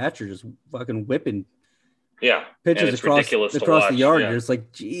and her catcher just fucking whipping pitches across the yard. You're just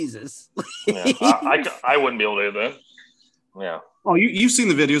like, Jesus. Yeah. I wouldn't be able to do that. Yeah. Oh, you've seen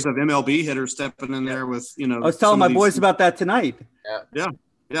the videos of MLB hitters stepping in there with, I was telling my boys about that tonight. Yeah.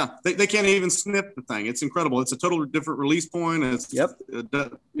 They can't even snip the thing. It's incredible. It's a totally different release point. It's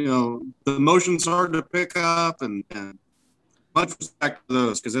the motion's hard to pick up, and much respect to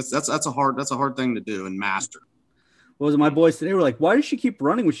those, because that's a hard thing to do and master. What was it? My boys today were like, why does she keep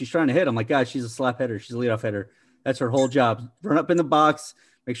running when she's trying to hit? I'm like, God, she's a slap hitter. She's a leadoff hitter. That's her whole job. Run up in the box,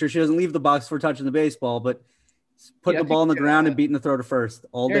 make sure she doesn't leave the box before touching the baseball, but putting the ball on the ground and beating the throw to first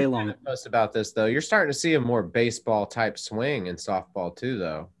all day long. Post about this though. You're starting to see a more baseball type swing in softball too,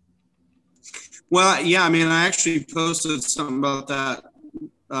 though. Well, yeah, I mean, I actually posted something about that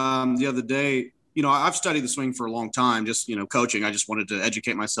the other day. I've studied the swing for a long time, just coaching. I just wanted to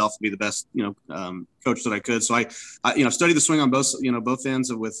educate myself to be the best coach that I could. So I studied the swing on both ends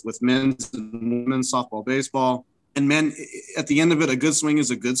of with men's and women's softball, baseball, and men. At the end of it, a good swing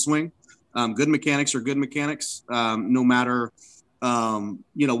is a good swing. Good mechanics are good mechanics, no matter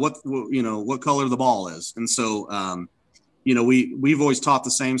what color the ball is. And so we've always taught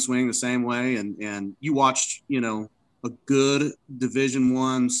the same swing the same way. And you watched a good Division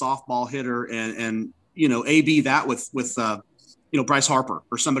I softball hitter and AB that with Bryce Harper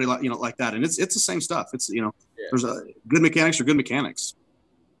or somebody like that, and it's the same stuff. It's there's a good mechanics or good mechanics.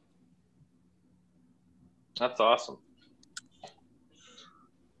 That's awesome.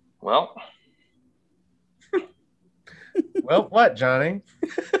 Well, what, Johnny?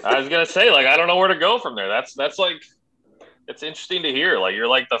 I was gonna say, I don't know where to go from there. That's like, it's interesting to hear. You're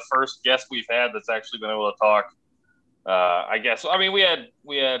like the first guest we've had that's actually been able to talk. I guess. I mean, we had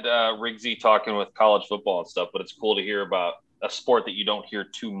Riggsy talking with college football and stuff, but it's cool to hear about a sport that you don't hear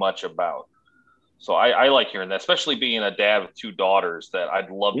too much about. So I like hearing that, especially being a dad with two daughters that I'd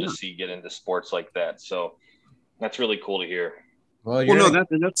love to see get into sports like that. So that's really cool to hear. Well,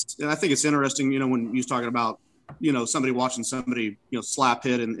 that's I think it's interesting, when you was talking about, somebody watching somebody, slap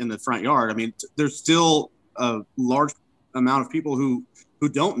hit in the front yard. I mean, there's still a large amount of people who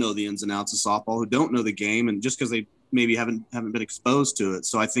don't know the ins and outs of softball, who don't know the game, and just because they maybe haven't been exposed to it.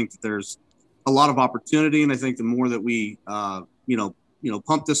 So I think that there's a lot of opportunity, and I think the more that we,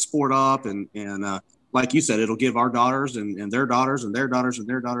 pump this sport up, and like you said, it'll give our daughters and their daughters and their daughters and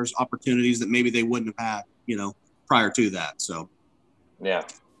their daughters opportunities that maybe they wouldn't have had, prior to that. So. Yeah.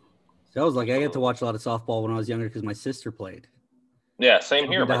 So I was like, I get to watch a lot of softball when I was younger because my sister played. Yeah, same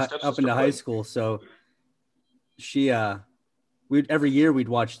here. Up into high school. So she, every year we'd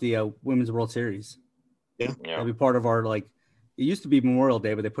watch the Women's World Series. That'd be part of our like. It used to be Memorial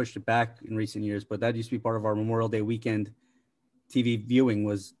Day, but they pushed it back in recent years. But that used to be part of our Memorial Day weekend TV viewing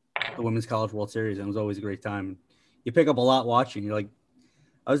was the Women's College World Series, and it was always a great time. You pick up a lot watching. You're like,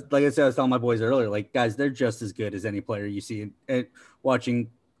 I was telling my boys earlier, like, guys, they're just as good as any player you see at watching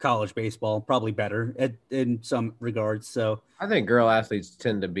college baseball, probably better in some regards. So I think girl athletes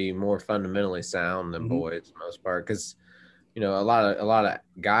tend to be more fundamentally sound than boys for the most part, because a lot of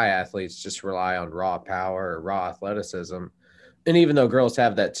guy athletes just rely on raw power or raw athleticism. And even though girls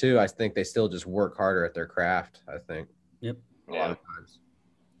have that too, I think they still just work harder at their craft, I think. Yep. A lot of times.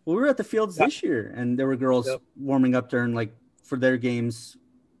 Well, we were at the fields this year, and there were girls warming up during, like, for their games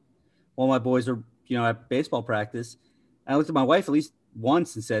while my boys were, at baseball practice. I looked at my wife at least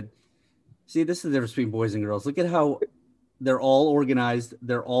once and said, see, this is the difference between boys and girls. Look at how they're all organized.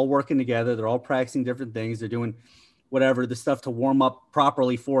 They're all working together. They're all practicing different things. They're doing whatever, the stuff to warm up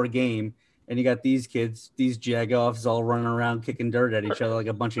properly for a game. And you got these kids, these jagoffs all running around kicking dirt at each other like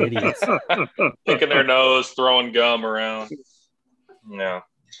a bunch of idiots. Picking their nose, throwing gum around. Yeah.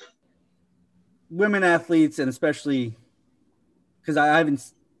 Women athletes, and especially because I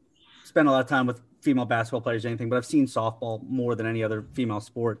haven't spent a lot of time with female basketball players or anything, but I've seen softball more than any other female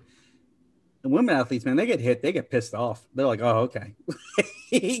sport. And women athletes, man, they get hit, they get pissed off. They're like, oh, okay.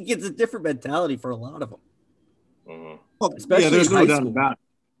 He gets a different mentality for a lot of them. Mm-hmm. Well, especially there's in no high doubt school. about it.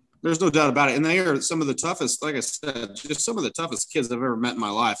 There's no doubt about it. And they are some of the toughest, like I said, just some of the toughest kids I've ever met in my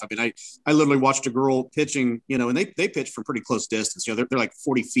life. I mean, I literally watched a girl pitching, and they pitch from pretty close distance. They're like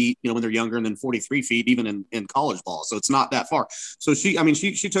 40 feet, when they're younger, and then 43 feet even in college ball. So it's not that far. So she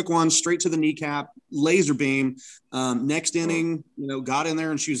took one straight to the kneecap, laser beam. Next inning, got in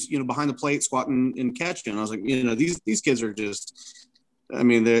there, and she was, behind the plate squatting and catching. And I was like, these kids are just – I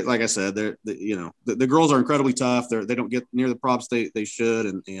mean, like I said, the girls are incredibly tough. They don't get near the props they should,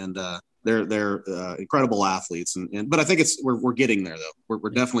 and they're incredible athletes. But I think we're getting there though. We're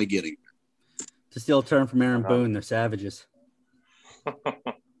definitely getting there. To steal a term from Aaron Boone, they're savages.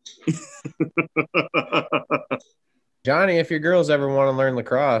 Johnny, if your girls ever want to learn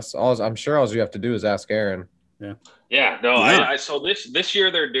lacrosse, I'm sure all you have to do is ask Aaron. Yeah. No. So this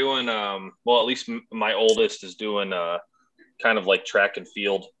year they're doing at least my oldest is doing kind of like track and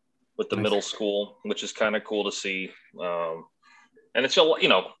field with the middle school, which is kind of cool to see. And it's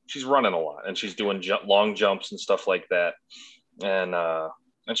she's running a lot, and she's doing long jumps and stuff like that.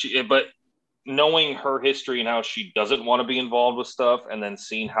 But knowing her history and how she doesn't want to be involved with stuff, and then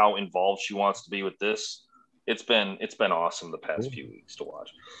seeing how involved she wants to be with this, it's been awesome the past few weeks to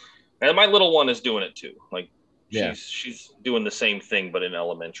watch. And my little one is doing it too. Like she's doing the same thing, but in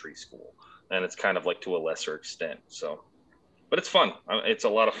elementary school, and it's kind of like to a lesser extent. So. But it's fun. It's a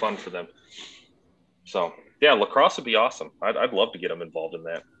lot of fun for them. So, yeah, lacrosse would be awesome. I'd love to get them involved in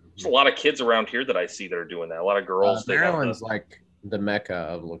that. There's a lot of kids around here that I see that are doing that. A lot of girls. Maryland's like the mecca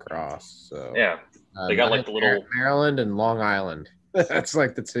of lacrosse. So yeah, they got like the little Maryland and Long Island. That's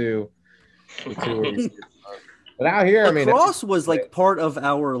like the two. But out here, lacrosse was like part of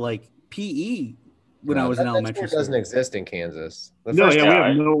our like PE. When I was in elementary school. It doesn't exist in Kansas. We have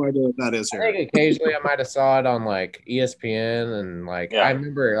no idea what that is here. I think occasionally I might have saw it on like ESPN, and I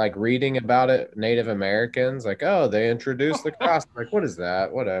remember like reading about it. Native Americans, like, oh, they introduced lacrosse. Like, what is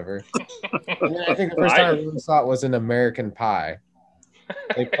that? Whatever. And then I think the first time I really saw it was in American Pie.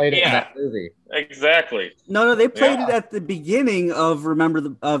 They played it in that movie. Exactly. No, they played it at the beginning of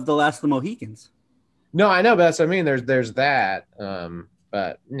of the Last of the Mohicans. No, I know, but that's what I mean. There's that.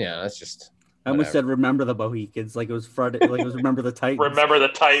 But that's just. I almost said "Remember the Mohicans," like it was Friday, like it was "Remember the Titans." Remember the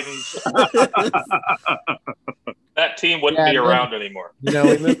Titans. That team wouldn't be around anymore. We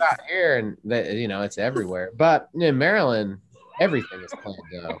move out here, and it's everywhere. But in Maryland, everything is played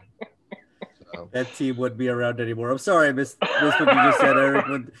though. So. That team wouldn't be around anymore. I'm sorry, I missed what you just said, Eric.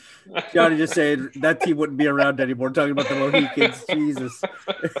 When Johnny just said that team wouldn't be around anymore. Talking about the Mohicans, Jesus.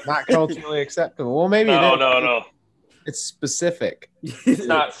 Not culturally acceptable. Well, maybe no. It's specific. It's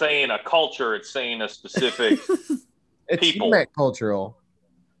not saying a culture. It's saying a specific people. You meant cultural.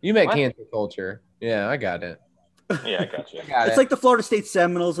 You meant cancel culture. Yeah, I got it. Yeah, I got you. It's like the Florida State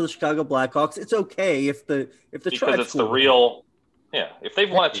Seminoles or the Chicago Blackhawks. It's okay if the because it's the real. Yeah, if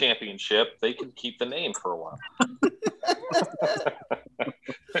they've won a championship, they can keep the name for a while.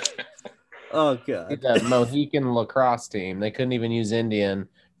 Oh god, the Mohican lacrosse team. They couldn't even use Indian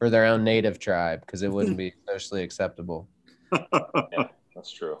for their own native tribe because it wouldn't be socially acceptable. Yeah,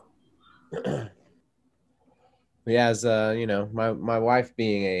 that's true. Yeah, as my wife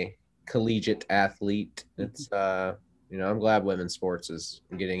being a collegiate athlete, it's I'm glad women's sports is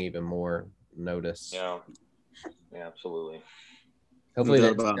getting even more notice. Yeah, absolutely. Hopefully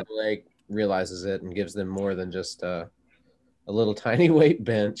the NCAA realizes it and gives them more than just a little tiny weight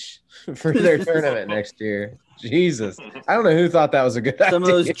bench for their tournament next year. Jesus. I don't know who thought that was a good idea. Some of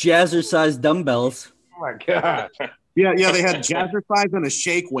those jazzercise dumbbells. Oh, my God. Yeah, they had jazzercise and a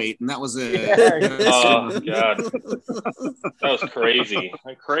shake weight, and that was it. Oh, God. That was crazy.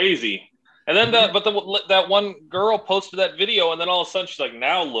 Crazy. And then that one girl posted that video, and then all of a sudden she's like,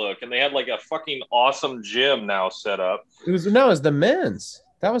 now look. And they had like a fucking awesome gym now set up. It was the men's.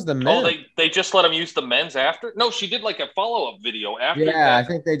 That was the men's. Oh, they just let them use the men's after? No, she did like a follow-up video after that. Yeah, I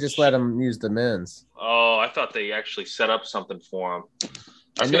think they just let them use the men's. Oh, I thought they actually set up something for them.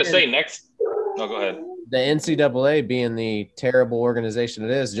 I was going to say next. No, go ahead. The NCAA, being the terrible organization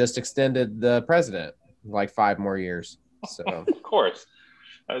it is, just extended the president like 5 more years. So of course.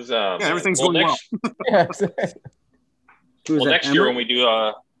 Everything's going well. Next year when we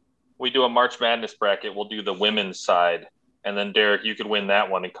do a March Madness bracket, we'll do the women's side, and then Darick, you could win that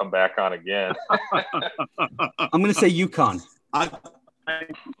one and come back on again. I'm going to say UConn.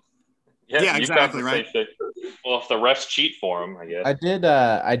 Yeah, exactly right. Well, if the refs cheat for them, I guess. I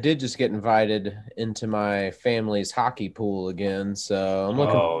did just get invited into my family's hockey pool again, so I'm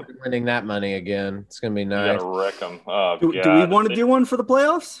looking forward to winning that money again. It's gonna be nice. You gotta wreck them. Oh, do we want to do one for the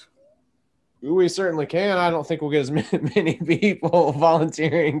playoffs? We certainly can. I don't think we'll get as many people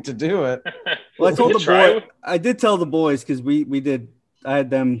volunteering to do it. Well, I did tell the boys because we did. I had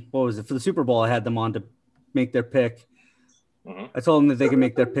them. What was it for the Super Bowl? I had them on to make their pick. Mm-hmm. I told them that they can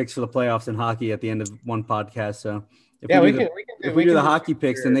make their picks for the playoffs in hockey at the end of one podcast. So if we do the hockey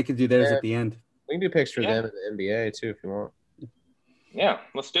picks, then they can do theirs at the end. We can do picks for them in the NBA too if you want. Yeah,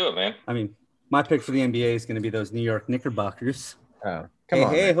 let's do it, man. I mean, my pick for the NBA is going to be those New York Knickerbockers. Oh, come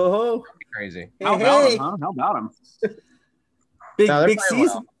on! Hey, ho, ho! Crazy. How about them? Big season.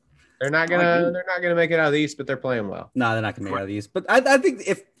 Well. They're not gonna make it out of the East, but they're playing well. No, they're not gonna make it out of the East. But I think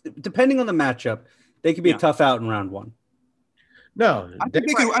if depending on the matchup, they could be a tough out in round 1. No, I think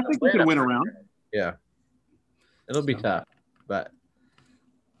we can win a round. Yeah, it'll be tough, but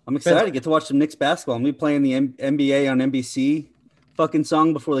I'm excited to get to watch some Knicks basketball. I'm gonna be playing the NBA on NBC fucking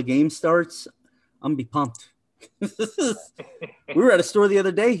song before the game starts. I'm gonna be pumped. We were at a store the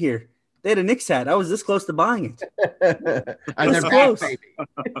other day here. They had a Knicks hat. I was this close to buying it. And they're close. Back, baby.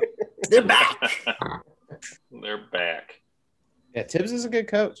 They're back. They're back. Yeah, Tibbs is a good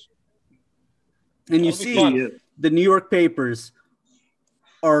coach. And you see the New York papers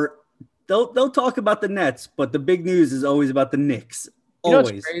they'll talk about the Nets, but the big news is always about the Knicks.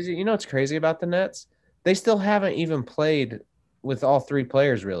 Always. You know what's crazy about the Nets? They still haven't even played with all 3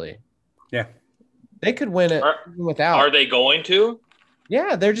 players, really. Yeah. They could win it without. Are they going to?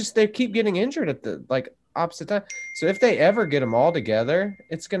 Yeah, they keep getting injured at the opposite time. So if they ever get them all together,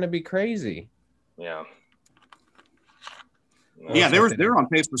 it's going to be crazy. Yeah. Yeah, they're on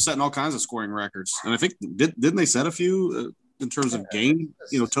pace for setting all kinds of scoring records, and I think didn't they set a few in terms of game,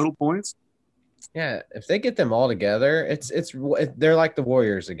 total points? Yeah, if they get them all together, they're like the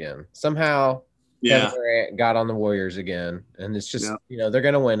Warriors again. Somehow, Kevin Durant got on the Warriors again, and it's just they're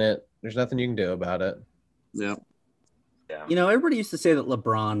gonna win it. There's nothing you can do about it. Yeah. Yeah. Everybody used to say that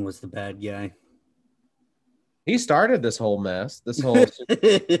LeBron was the bad guy. He started this whole mess. This whole.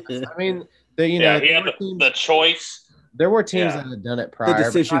 I mean, he had the choice. There were teams that had done it prior,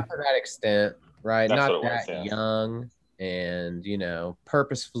 but not to that extent, right? That's not that young and,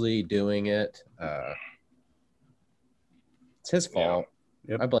 purposefully doing it. It's his fault.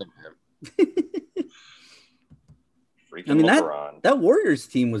 Yep. I blame him. That Warriors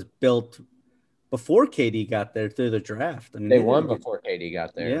team was built before KD got there through the draft. I mean, they won before KD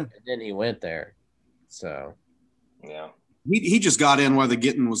got there, and then he went there. So, yeah. He just got in while the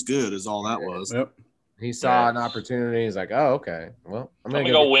getting was good is all that was. Yep. He saw an opportunity. He's like, oh, okay. Well, I'm going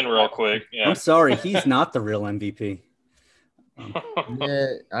to go win real quick. Yeah. I'm sorry. He's not the real MVP.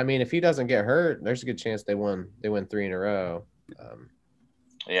 I mean, if he doesn't get hurt, there's a good chance they win 3 in a row.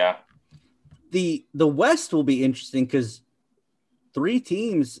 Yeah. The West will be interesting because 3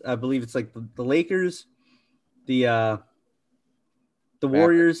 teams, I believe it's like the Lakers, the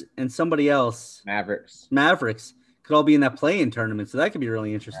Warriors, and somebody else. Mavericks could all be in that play-in tournament. So that could be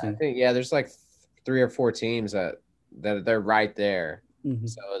really interesting. I think, there's like 3 or 4 teams that they're right there. Mm-hmm.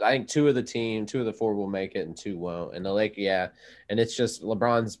 So I think 2 of the 4 will make it and 2 won't. And the Lake, and it's just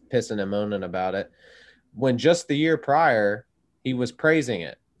LeBron's pissing and moaning about it. When just the year prior, he was praising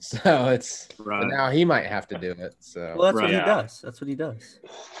it. So it's right. Now he might have to do it. So that's what he does. That's what he does.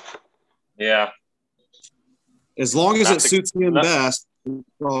 Yeah. As long as it suits him best, it's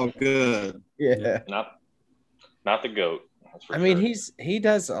all good. Yeah. Not the GOAT. I mean, he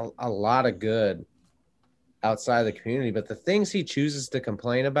does a lot of good outside of the community, but the things he chooses to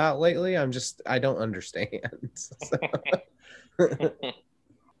complain about lately, I don't understand.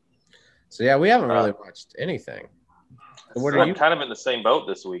 So yeah, we haven't really watched anything. So what are you? Kind of in the same boat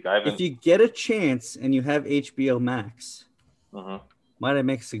this week. If you get a chance and you have HBO Max, might I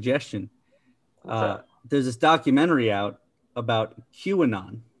make a suggestion? There's this documentary out about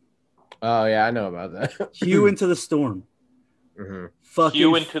QAnon. Oh yeah, I know about that. Q into the storm.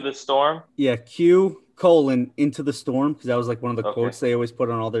 Q into the storm. Yeah, Q : into the storm, because that was like one of the quotes they always put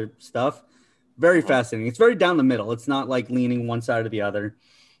on all their stuff. Very fascinating. It's very down the middle. It's not like leaning one side or the other.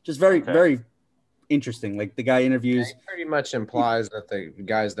 Just very interesting. Like the guy interviews. It pretty much implies that the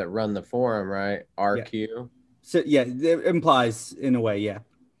guys that run the forum, right, are Q. So yeah, it implies in a way, yeah.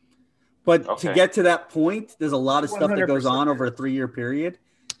 But to get to that point, there's a lot of stuff that goes on over a 3-year period.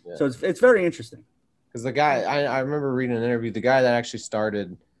 Yeah. So it's very interesting. Because the guy, I remember reading an interview, the guy that actually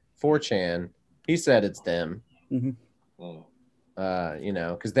started 4chan, he said it's them.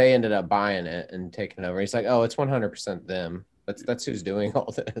 Because they ended up buying it and taking it over. He's like, oh, it's 100% them. That's who's doing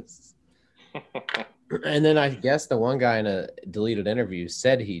all this. And then I guess the one guy in a deleted interview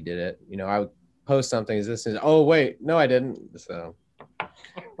said he did it. I would post something. Oh, wait, no, I didn't. So,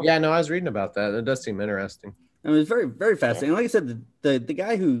 yeah, no, I was reading about that. It does seem interesting. It was very, very fascinating. Like I said, the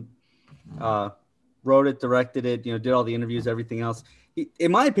guy who wrote it, directed it, did all the interviews, everything else, he,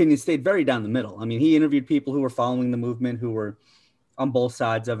 in my opinion, stayed very down the middle. I mean, he interviewed people who were following the movement, who were on both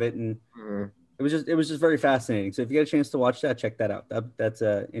sides of it, and it was just very fascinating. So if you get a chance to watch that, check that out. That's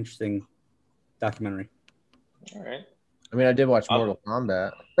an interesting documentary. All right. I mean, I did watch Mortal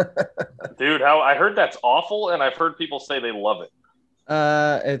Kombat. Dude, I heard that's awful, and I've heard people say they love it.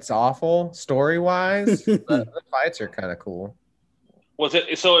 It's awful story-wise, but the fights are kind of cool. Was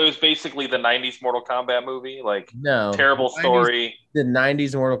it? So it was basically the 90s Mortal Kombat movie? Like, no. Terrible story. The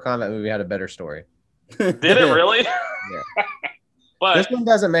 90s Mortal Kombat movie had a better story. Did it really? Yeah. But this one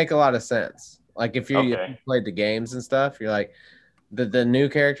doesn't make a lot of sense. Like, if you played the games and stuff, you're like, the new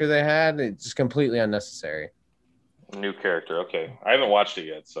character they had, it's just completely unnecessary. New character, okay. I haven't watched it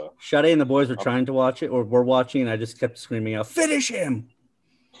yet, so. Sade and the boys were trying to watch it, or were watching, and I just kept screaming out, "Finish him!"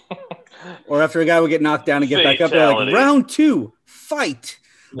 Or after a guy would get knocked down and get back up, they're like, "Round 2, fight!"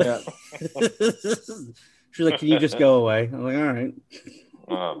 Yeah. She's like, "Can you just go away?" I'm like, "All right."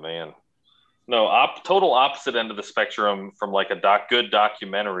 Oh man, no, total opposite end of the spectrum from like a good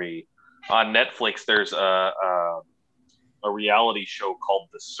documentary on Netflix. There's a reality show called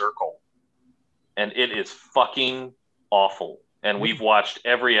The Circle, and it is fucking awful. And we've watched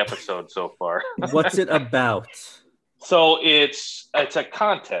every episode so far. What's it about? So it's a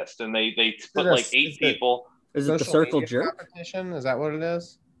contest, and they put like 8 people. Is it the Circle Jerk competition? Is that what it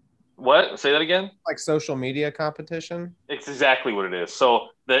is? What? Say that again? Like social media competition? It's exactly what it is. So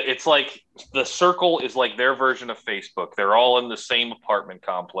it's like the Circle is like their version of Facebook. They're all in the same apartment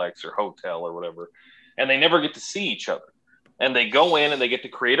complex or hotel or whatever, and they never get to see each other. And they go in and they get to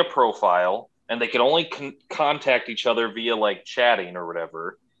create a profile, and they can only contact each other via like chatting or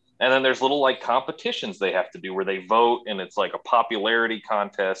whatever. And then there's little like competitions they have to do where they vote, and it's like a popularity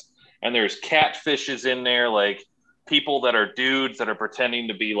contest. And there's catfishes in there, like people that are dudes that are pretending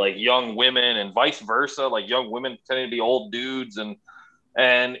to be like young women, and vice versa, like young women pretending to be old dudes.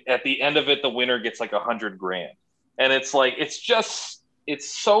 And at the end of it, the winner gets like $100,000. And it's like,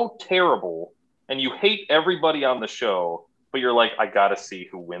 it's so terrible. And you hate everybody on the show, but you're like, I gotta see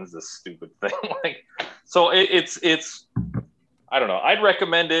who wins this stupid thing. Like, so it's I don't know. I'd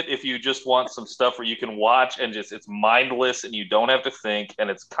recommend it if you just want some stuff where you can watch and just it's mindless and you don't have to think, and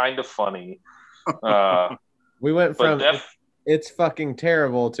it's kind of funny. We went from it's fucking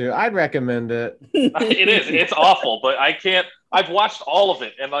terrible to I'd recommend it. It is. It's awful, but I can't. I've watched all of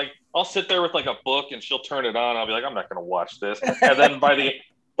it, and like I'll sit there with like a book, and she'll turn it on. I'll be like, I'm not going to watch this, and then by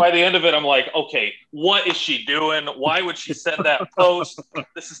the end of it, I'm like, okay, what is she doing? Why would she send that post?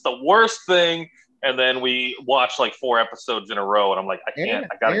 This is the worst thing. And then we watched like 4 episodes in a row, and I'm like, I can't.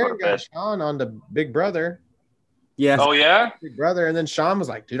 I gotta go to bed. Sean on the Big Brother. Yes. Oh yeah. Big Brother, and then Sean was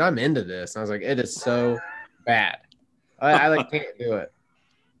like, "Dude, I'm into this." And I was like, "It is so bad. I like can't do it."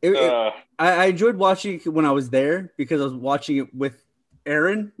 I enjoyed watching it when I was there because I was watching it with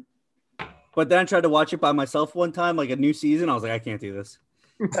Aaron. But then I tried to watch it by myself one time, like a new season. I was like, I can't do this.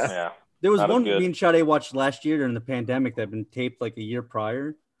 Yeah. There was one me and Sade watched last year during the pandemic that had been taped like a year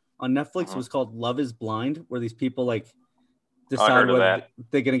prior on Netflix. It was called Love is Blind, where these people like decide whether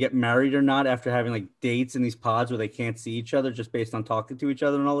they're going to get married or not after having like dates in these pods where they can't see each other just based on talking to each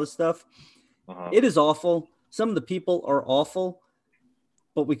other and all this stuff. It is awful. Some of the people are awful,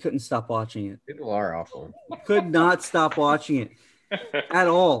 but we couldn't stop watching it. People are awful. Could not stop watching it at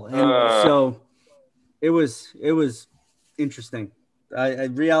all. And so It was interesting.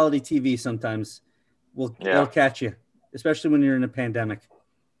 Reality TV sometimes it'll catch you, especially when you're in a pandemic.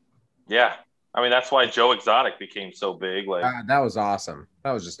 Yeah. I mean, that's why Joe Exotic became so big. Like that was awesome.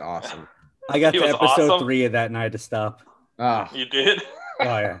 That was just awesome. I got to episode 3 of that and I had to stop. Oh, you did?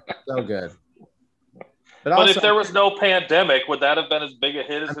 Oh, yeah. So good. But also, if there was no pandemic, would that have been as big a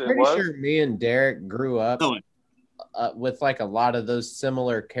hit as it was? I'm pretty sure me and Darick grew up with like a lot of those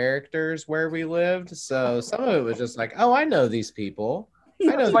similar characters where we lived. So some of it was just like, oh, I know these people.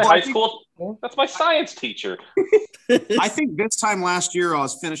 I know my high school. That's my science teacher. I think this time last year I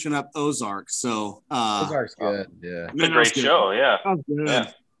was finishing up Ozark. So Ozark's good. Yeah, it's a great show. Yeah,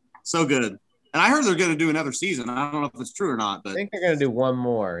 so good. And I heard they're going to do another season. I don't know if it's true or not, but I think they're going to do one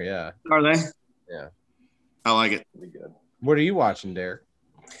more. Yeah, are they? Yeah, I like it. Pretty good. What are you watching, Darick?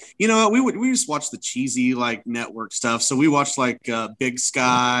 You know, we just watch the cheesy like network stuff. So we watched like Big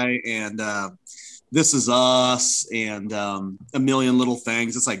Sky and This Is Us and A Million Little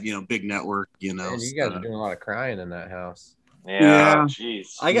Things. It's like, you know, big network, you know. Man, you guys are doing a lot of crying in that house. Yeah,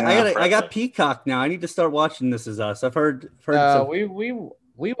 jeez. I got Peacock now. I need to start watching This Is Us. I've heard we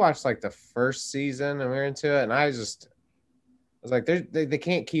watched like the first season and we were into it, and I was like, they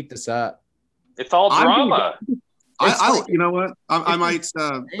can't keep this up. It's all drama. You know what? I might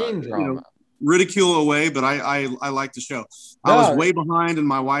ridicule away, but I like the show. I was way behind, and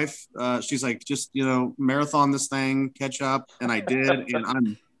my wife, she's like, just, you know, marathon this thing, catch up, and I did,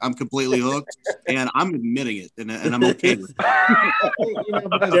 and I'm completely hooked, and I'm admitting it, and I'm okay with it.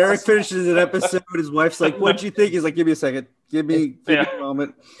 Darick finishes an episode. His wife's like, "What'd you think?" He's like, "Give me a second. Give me a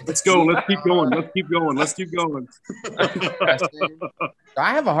moment. Let's go. Let's keep going. Let's keep going."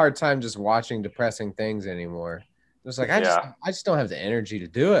 I have a hard time just watching depressing things anymure. It's like I just don't have the energy to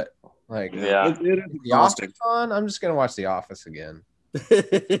do it. Like, it is The Office on, I'm just gonna watch The Office again.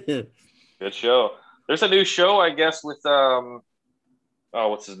 Good show. There's a new show, I guess, with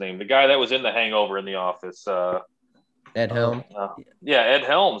what's his name? The guy that was in The Hangover in The Office. Ed Helms. Ed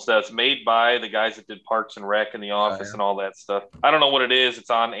Helms. That's made by the guys that did Parks and Rec and The Office and all that stuff. I don't know what it is.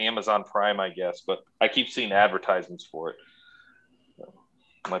 It's on Amazon Prime, I guess, but I keep seeing advertisements for it. So,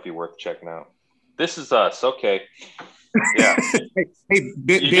 might be worth checking out. This Is Us. Okay. Yeah. Hey,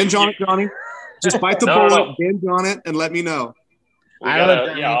 binge on it, Johnny. Just bite the bullet, binge on it, and let me know.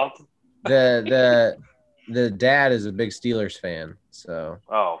 The dad is a big Steelers fan, so.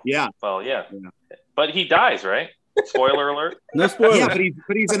 Oh yeah. Well, yeah. But he dies, right? Spoiler alert. No spoilers. Yeah,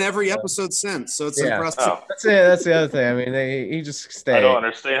 but he's in every episode since, so it's impressive. Oh. That's the other thing. I mean, he just stayed. I don't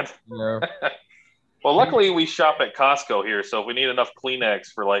understand. You know? Well, luckily we shop at Costco here, so if we need enough Kleenex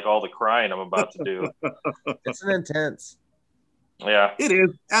for like all the crying I'm about to do. It's an intense. Yeah. It is.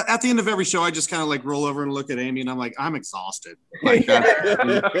 At the end of every show, I just kind of like roll over and look at Amy, and I'm like, I'm exhausted. Like I'm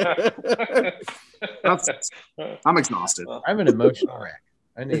exhausted. I'm an emotional wreck.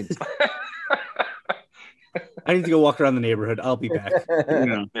 I need to go walk around the neighborhood. I'll be back.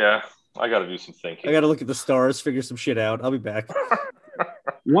 Yeah. I got to do some thinking. I got to look at the stars, figure some shit out. I'll be back.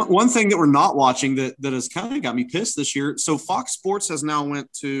 One thing that we're not watching that has kind of got me pissed this year. So Fox Sports has now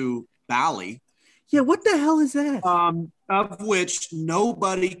went to Bally. Yeah, what the hell is that? Of which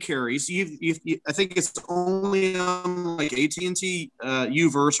nobody carries. I think it's only on like AT&T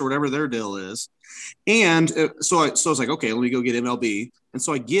Uverse or whatever their deal is. And so I was like, okay, let me go get MLB. And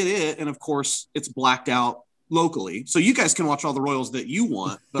so I get it, and of course it's blacked out locally. So you guys can watch all the Royals that you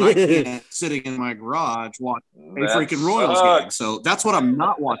want, but I can't sitting in my garage watch a freaking Royals game. So that's what I'm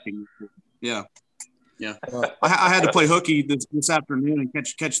not watching. Yeah. I had to play hooky this afternoon and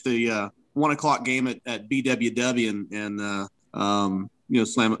catch the 1 o'clock game at BWW and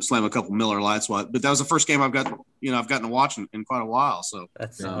slam a couple Miller Lights. But that was the first game I've gotten to watch in quite a while. So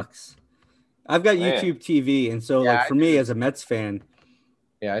that sucks. I've got YouTube TV, and so for me as a Mets fan,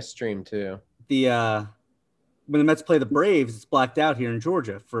 I stream too. When the Mets play the Braves, it's blacked out here in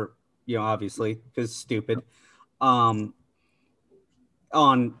Georgia for obviously because it's stupid. On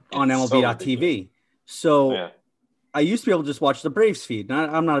MLB.TV. So I used to be able to just watch the Braves feed.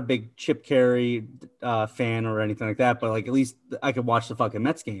 I'm not a big Chip Carey fan or anything like that, but like at least I could watch the fucking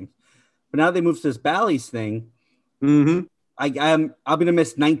Mets games. But now they moved to this Bally's thing. Mm-hmm. I'm gonna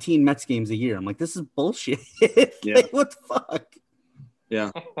miss 19 Mets games a year. I'm like, this is bullshit. Like, what the fuck?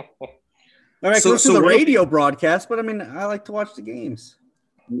 Yeah. All right, so listen to the radio broadcast, but I mean, I like to watch the games.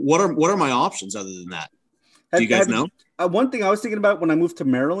 What are my options other than that? Do you guys know? One thing I was thinking about when I moved to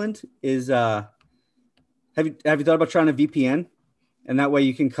Maryland is have you thought about trying a VPN, and that way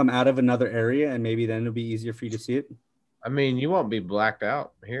you can come out of another area, and maybe then it'll be easier for you to see it. I mean, you won't be blacked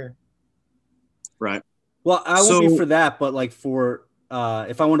out here, right? Well, I won't be for that, but like for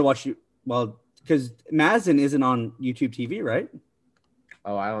if I want to watch you, well, because Mazin isn't on YouTube TV, right?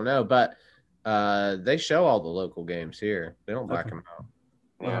 Oh, I don't know, but they show all the local games here. They don't black them out.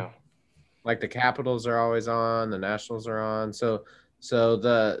 Yeah. Like the Capitals are always on, the Nationals are on. So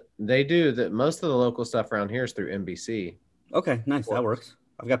they do that. Most of the local stuff around here is through NBC. Okay, nice. That works.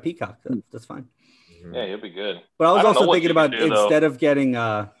 I've got Peacock. That's fine. Yeah, you'll be good. But I was also thinking about instead of getting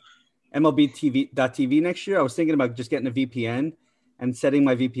MLB TV next year, I was thinking about just getting a VPN and setting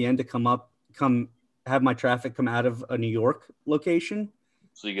my VPN to have my traffic come out of a New York location.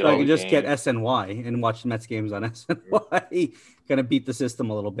 So I can just get SNY and watch the Mets games on SNY. Kind of beat the system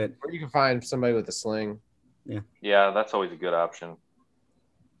a little bit. Or you can find somebody with a sling. Yeah, that's always a good option.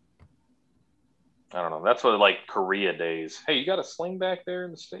 I don't know. That's what like Korea days. Hey, you got a sling back there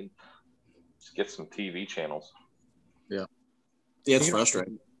in the state? Just get some TV channels. Yeah, it's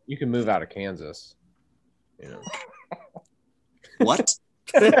frustrating. You can move out of Kansas. You know. What?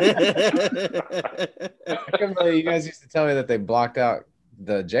 I can't believe you guys used to tell me that they blocked out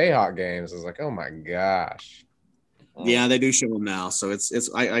the Jayhawk games. I was like, oh my gosh. Yeah, they do show them now, so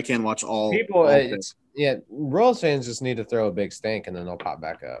I can't watch all people. Royals fans just need to throw a big stink and then they'll pop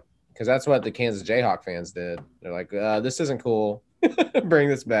back up, because that's what the Kansas Jayhawk fans did. They're like, this isn't cool. Bring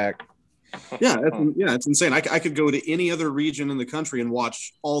this back. Yeah, it's insane. I could go to any other region in the country and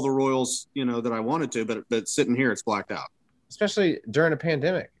watch all the Royals, that I wanted to, but sitting here, it's blacked out. Especially during a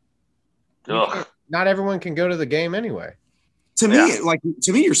pandemic. Not everyone can go to the game anyway. To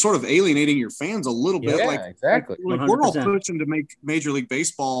me, you're sort of alienating your fans a little bit. Yeah, exactly. Like we're all pushing to make Major League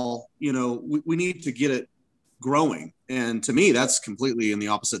Baseball. We need to get it growing, and to me, that's completely in the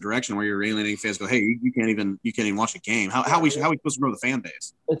opposite direction, where you're alienating fans. Go, hey, you can't even watch a game. How are we supposed to grow the fan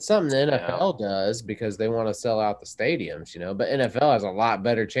base? It's something the NFL does because they want to sell out the stadiums, But NFL has a lot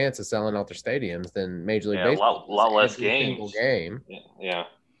better chance of selling out their stadiums than Major League Baseball. A lot less games. Game. Yeah.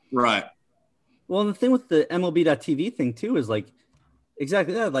 Right. Well, and the thing with the MLB.TV thing too is like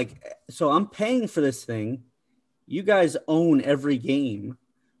exactly that. Like, so I'm paying for this thing. You guys own every game,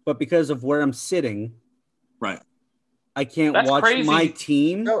 but because of where I'm sitting, right, I can't watch my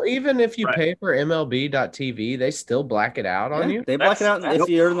team. No, even if you pay for MLB.TV, they still black it out on you. They black it out if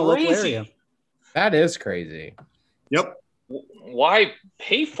you're in the local area. That is crazy. Yep. Why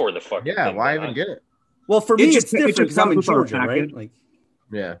pay for the fucking thing? Why even get it? Well, for me, it's different because I'm in Georgia, right? Like,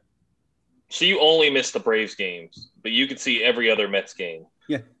 yeah. So you only miss the Braves games, but you could see every other Mets game.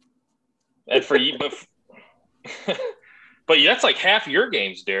 Yeah. And for you, but that's like half your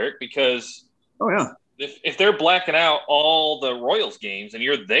games, Darick, because if they're blacking out all the Royals games and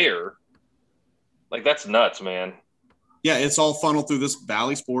you're there, like that's nuts, man. Yeah, it's all funneled through this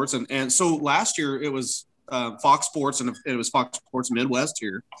Valley Sports, and so last year it was Fox Sports, and it was Fox Sports Midwest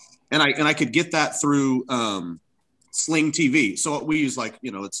here, and I could get that through Sling TV. So we use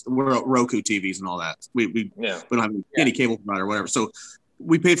we're Roku TVs and all that. We don't have any cable provider or whatever. So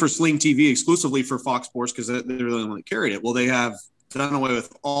we paid for Sling TV exclusively for Fox Sports because they're the only one that carried it. Well, they have done away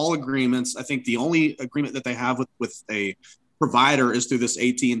with all agreements. I think the only agreement that they have with a provider is through this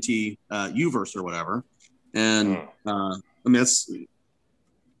AT&T Uverse or whatever. And I mean,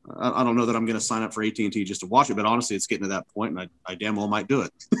 I don't know that I'm going to sign up for AT&T just to watch it, but honestly, it's getting to that point, and I damn well might do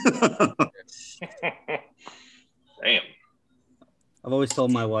it. Damn. I've always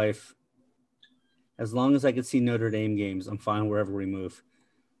told my wife, as long as I can see Notre Dame games, I'm fine wherever we move.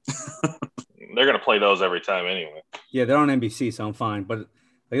 They're going to play those every time anyway. Yeah, they're on NBC, so I'm fine. But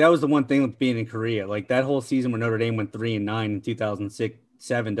like that was the one thing with being in Korea. Like that whole season where Notre Dame went 3-9 in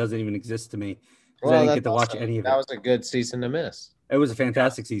 2006-07 doesn't even exist to me. Well, I didn't get to watch any of it. That was a good season to miss. It was a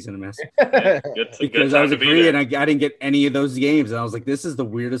fantastic season to miss. Because I was in Korea and I didn't get any of those games. And I was like, this is the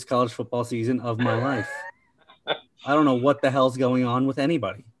weirdest college football season of my life. I don't know what the hell's going on with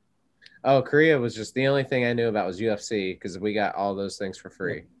anybody. Oh, Korea was just the only thing I knew about was UFC because we got all those things for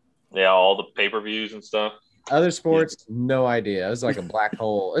free. Yeah, all the pay-per-views and stuff. Other sports, no idea. It was like a black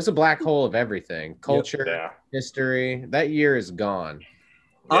hole. It's a black hole of everything. Culture, history. That year is gone.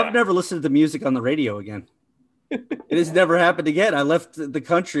 Yeah. I've never listened to music on the radio again. It has never happened again. I left the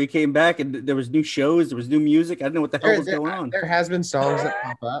country, came back, and there was new shows. There was new music. I didn't know what the hell was going on. There has been songs that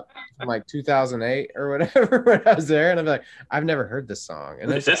pop up from like 2008 or whatever when I was there, and I'm like, I've never heard this song. And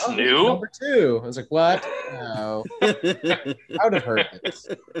is this new? Number 2. I was like, what? No. I would have heard this.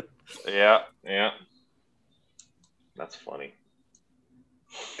 Yeah. That's funny.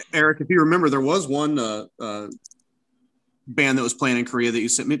 Eric, if you remember, there was one band that was playing in Korea that you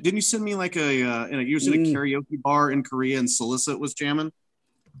sent me. Didn't you send me like you was in a karaoke bar in Korea and Solicit was jamming?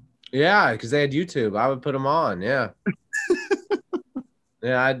 Yeah, because they had YouTube. I would put them on. Yeah.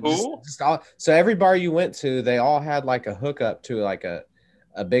 Yeah. So every bar you went to, they all had like a hookup to like a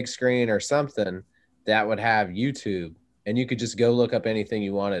a big screen or something that would have YouTube, and you could just go look up anything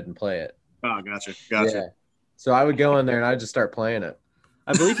you wanted and play it. Oh, gotcha. Yeah. So I would go in there and I'd just start playing it.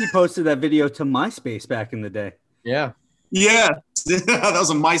 I believe he posted that video to MySpace back in the day. Yeah. Yeah. That was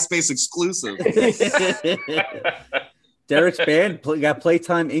a MySpace exclusive. Darick's band got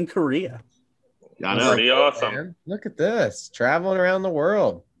playtime in Korea. I know. Pretty awesome. Man, look at this. Traveling around the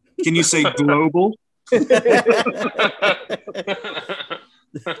world. Can you say global?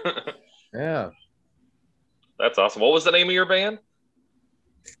 Yeah. That's awesome. What was the name of your band?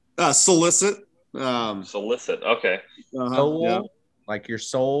 Solicit. Solicit. Okay. Soul, Yeah. like your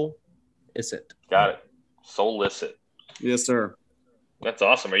soul, is it? Got it. Solicit. Yes, sir. That's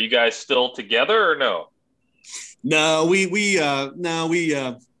awesome. Are you guys still together or no? No, we signed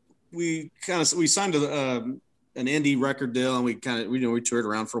an indie record deal, and we toured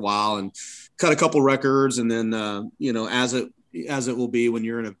around for a while and cut a couple records, and then as it will be when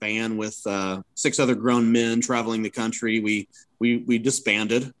you're in a band with 6 other grown men traveling the country, we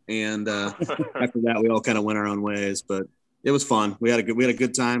disbanded, and after that we all kind of went our own ways. But it was fun. We had a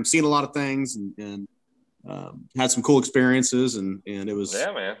good time, seeing a lot of things, and had some cool experiences, and it was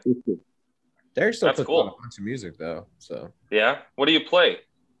man. It was cool. Derek still puts cool. on a bunch of music though. So Yeah. What do you play?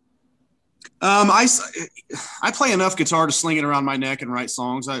 I play enough guitar to sling it around my neck and write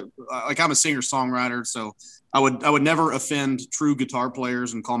songs. I'm a singer songwriter, so I would never offend true guitar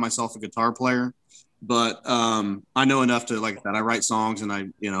players and call myself a guitar player. But I know enough to, like that. I write songs, and I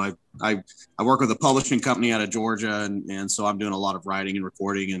work with a publishing company out of Georgia, and so I'm doing a lot of writing and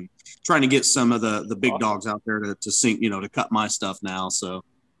recording and trying to get some of the big dogs out there to sing, to cut my stuff now. So.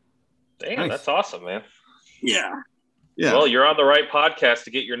 Damn, Nice. That's awesome, man. Yeah. Yeah. Well, you're on the right podcast to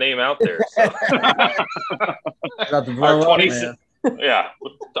get your name out there. So. About to Our blow up, 20 man. Yeah.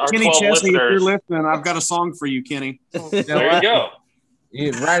 Our Kenny 12 Chesney, if you're listeners. listening, I've got a song for you, Kenny. There you go.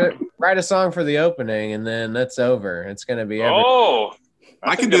 You write a song for the opening, and then that's over. It's going to be everything. Oh,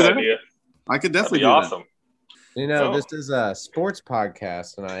 I can a do good that. idea. I could That'd definitely be do awesome. So. This is a sports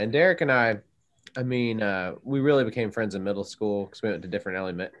podcast, and Derek and I we really became friends in middle school because we went to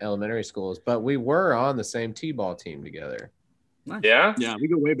different elementary schools, but we were on the same t-ball team together. Nice. Yeah? Yeah, we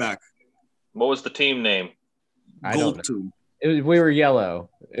go way back. What was the team name? I don't Gold know. team. We were yellow.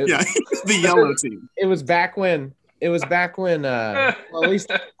 Yeah, the yellow team. It was back when well, at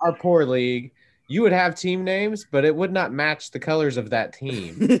least our poor league, you would have team names, but it would not match the colors of that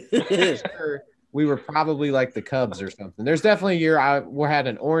team. Sure, we were probably like the Cubs or something. There's definitely a year we had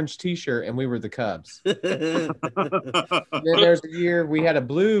an orange t-shirt and we were the Cubs. And then there's a year we had a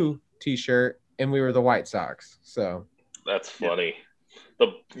blue t-shirt and we were the White Sox. So That's funny.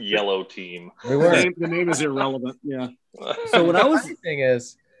 The yellow team. we were. The name is irrelevant. Yeah. So when I was The thing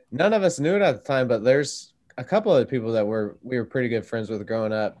is, none of us knew it at the time, but there's a couple of people that we were pretty good friends with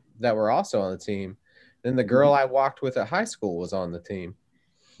growing up that were also on the team. Then the girl I walked with at high school was on the team.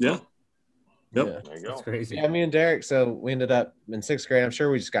 Yeah. Yep. Yeah. There you go. that's crazy. Yeah, me and Derek. So we ended up in 6th grade. I'm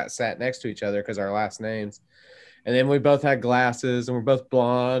sure we just got sat next to each other because our last names. And then we both had glasses and we're both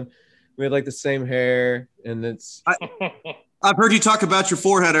blonde. We had like the same hair. And it's I've heard you talk about your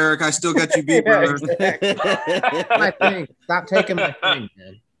forehead, Eric. I still got you beat, Yeah, brother. exactly. My thing. Stop taking my thing,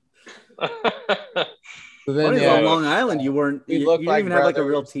 man. So then, Funny, on Long Island, you weren't. we You looked didn't like even have like a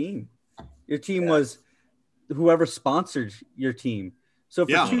real brothers. team. Your team was whoever sponsored your team. So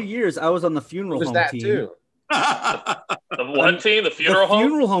for Yeah. 2 years, I was on the funeral There's home that team. too. The one team? The funeral The home?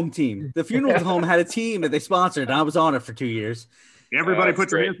 funeral home team. The funeral home had a team that they sponsored, and I was on it for 2 years. Everybody That's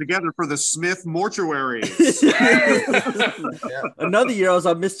put your great. hands together for the Smith Mortuary. Another year, I was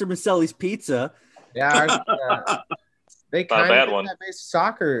on Mr. Maselli's Pizza. Yeah, they Not a kind bad of one. did that base.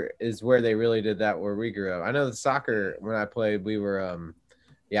 Soccer is where they really did that. Where we grew up, I know the soccer when I played, we were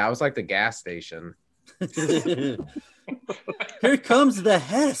I was like the gas station. Here comes the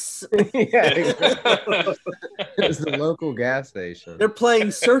Hess. Yeah, exactly. It was the local gas station. They're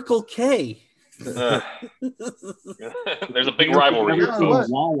playing Circle K. There's a big rivalry here, Yeah, folks.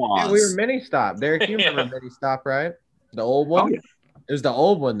 Yeah, we were Mini Stop. Derek, you remember Yeah. Mini Stop, right? The old one. Oh, yeah. It was the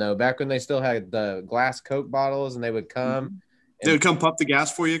old one though, back when they still had the glass Coke bottles, and they would come. They would come pump the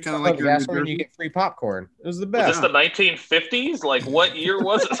gas for you, kind of Like like you're in gas New when you Jersey. get free popcorn. It was the Was best. this the 1950s? Like, what year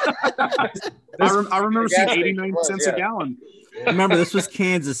was it? I remember The seeing gas 89 station was, cents yeah. a gallon. Remember, this was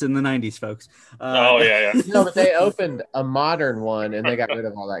Kansas in the 90s, folks. Oh, yeah. No, but they opened a modern one and they got rid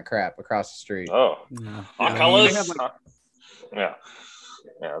of all that crap across the street. Oh, No. hot They colors? had, like- Yeah.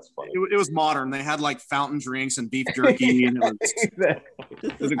 Yeah, that's funny. It was modern. They had like fountain drinks and beef jerky, and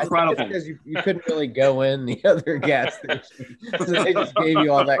it was incredible. Because you couldn't really go in the other gas station. So they just gave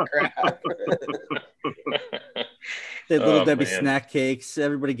you all that crap. They had Little Debbie snack cakes.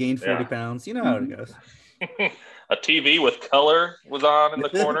 Everybody gained 40 pounds. You know how it goes. A TV with color was on in the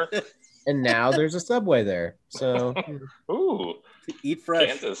corner. And now there's a Subway there. So, ooh, eat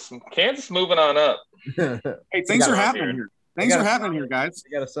fresh. Kansas moving on up. Hey, things are happening here. Things are happening here, guys.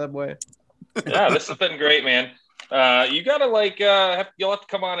 You got a Subway. Yeah, this has been great, man. You gotta you'll have to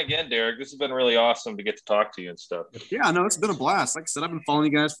come on again, Darick. This has been really awesome to get to talk to you and stuff. Yeah, no, it's been a blast. Like I said, I've been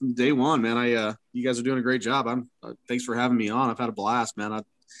following you guys from day one, man. You guys are doing a great job. Thanks for having me on. I've had a blast, man. I'd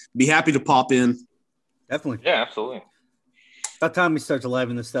be happy to pop in. Definitely. Yeah, absolutely. About time we start to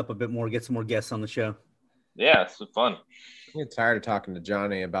liven this up a bit more, get some more guests on the show. Yeah, it's fun. I get tired of talking to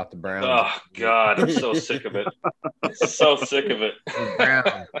Johnny about the Browns. Oh God, I'm so sick of it. So sick of it.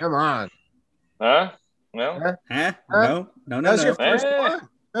 Brown, come on. Huh? Well, No. That was your first one.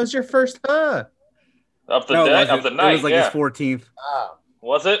 That was your first of the night. It was like his 14th. Oh.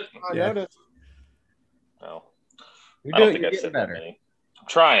 Was it? I noticed. No. I don't think I said better. That many. I'm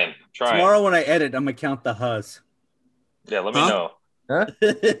trying. Tomorrow when I edit, I'm gonna count the Huz. Yeah, let me know. Huh?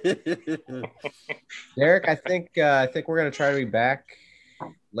 Darick, I think we're gonna try to be back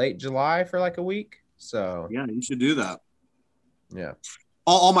late July for like a week. So yeah, you should do that. Yeah.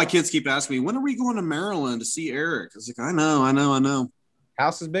 All my kids keep asking me, when are we going to Maryland to see Eric? I was like, I know.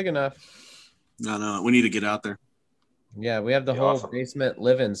 House is big enough. No, we need to get out there. Yeah, we have the whole basement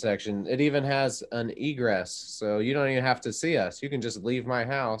live-in section. It even has an egress, so you don't even have to see us. You can just leave my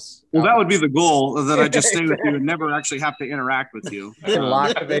house. Well, that would be the goal, that I just stay with you and never actually have to interact with you.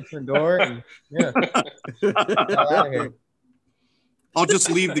 Lock the basement door and get out of here. I'll just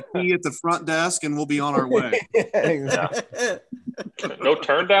leave the key at the front desk and we'll be on our way. Yeah. No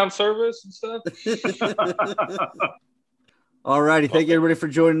turn down service and stuff. All righty. Thank you everybody for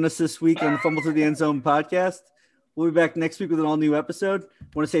joining us this week on the Fumble Through the End Zone podcast. We'll be back next week with an all new episode. I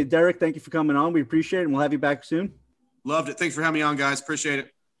want to say, Darick, thank you for coming on. We appreciate it, and we'll have you back soon. Loved it. Thanks for having me on, guys. Appreciate it.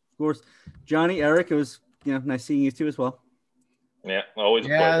 Of course. Johnny, Eric, it was nice seeing you too as well. Yeah, always a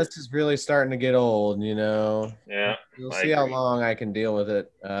pleasure. This is really starting to get old, Yeah. You'll see how long I can deal with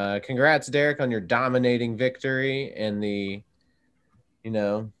it. Congrats, Darick, on your dominating victory and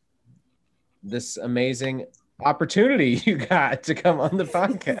this amazing opportunity you got to come on the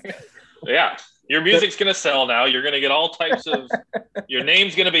podcast. Yeah. Your music's going to sell now. You're going to get all types of – your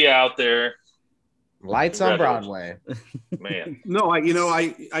name's going to be out there. Lights on Broadway. Man. No,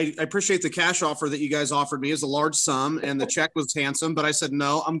 I appreciate the cash offer that you guys offered me as a large sum, and the check was handsome, but I said,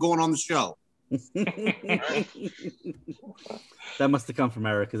 no, I'm going on the show. That must have come from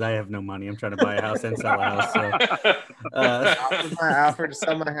Eric because I have no money. I'm trying to buy a house and sell a house. So. I offered to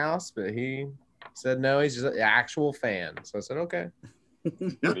sell my house, but he said no, he's just an actual fan. So I said, okay.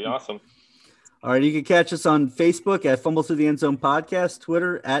 Pretty awesome. All right, you can catch us on Facebook at Fumble Through the End Zone Podcast,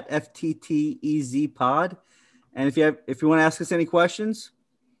 Twitter at FTTEZ Pod. And if you want to ask us any questions,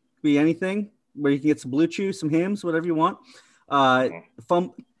 be anything, where you can get some Blue Chew, some hymns, whatever you want.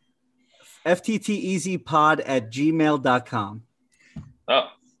 FTTEZPod@gmail.com. Oh, all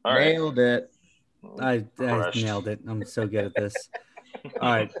right. Nailed it. I nailed it. I'm so good at this.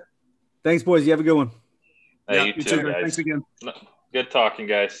 All right. Thanks, boys. You have a good one. Hey, you too, guys. Thanks again. Good talking,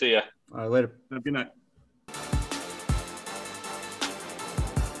 guys. See ya. All right, later. Have a good night.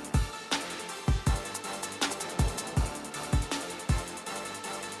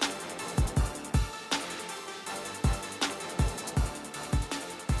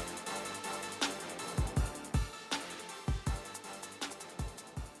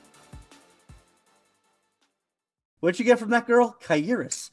 What'd you get from that girl? Kairis.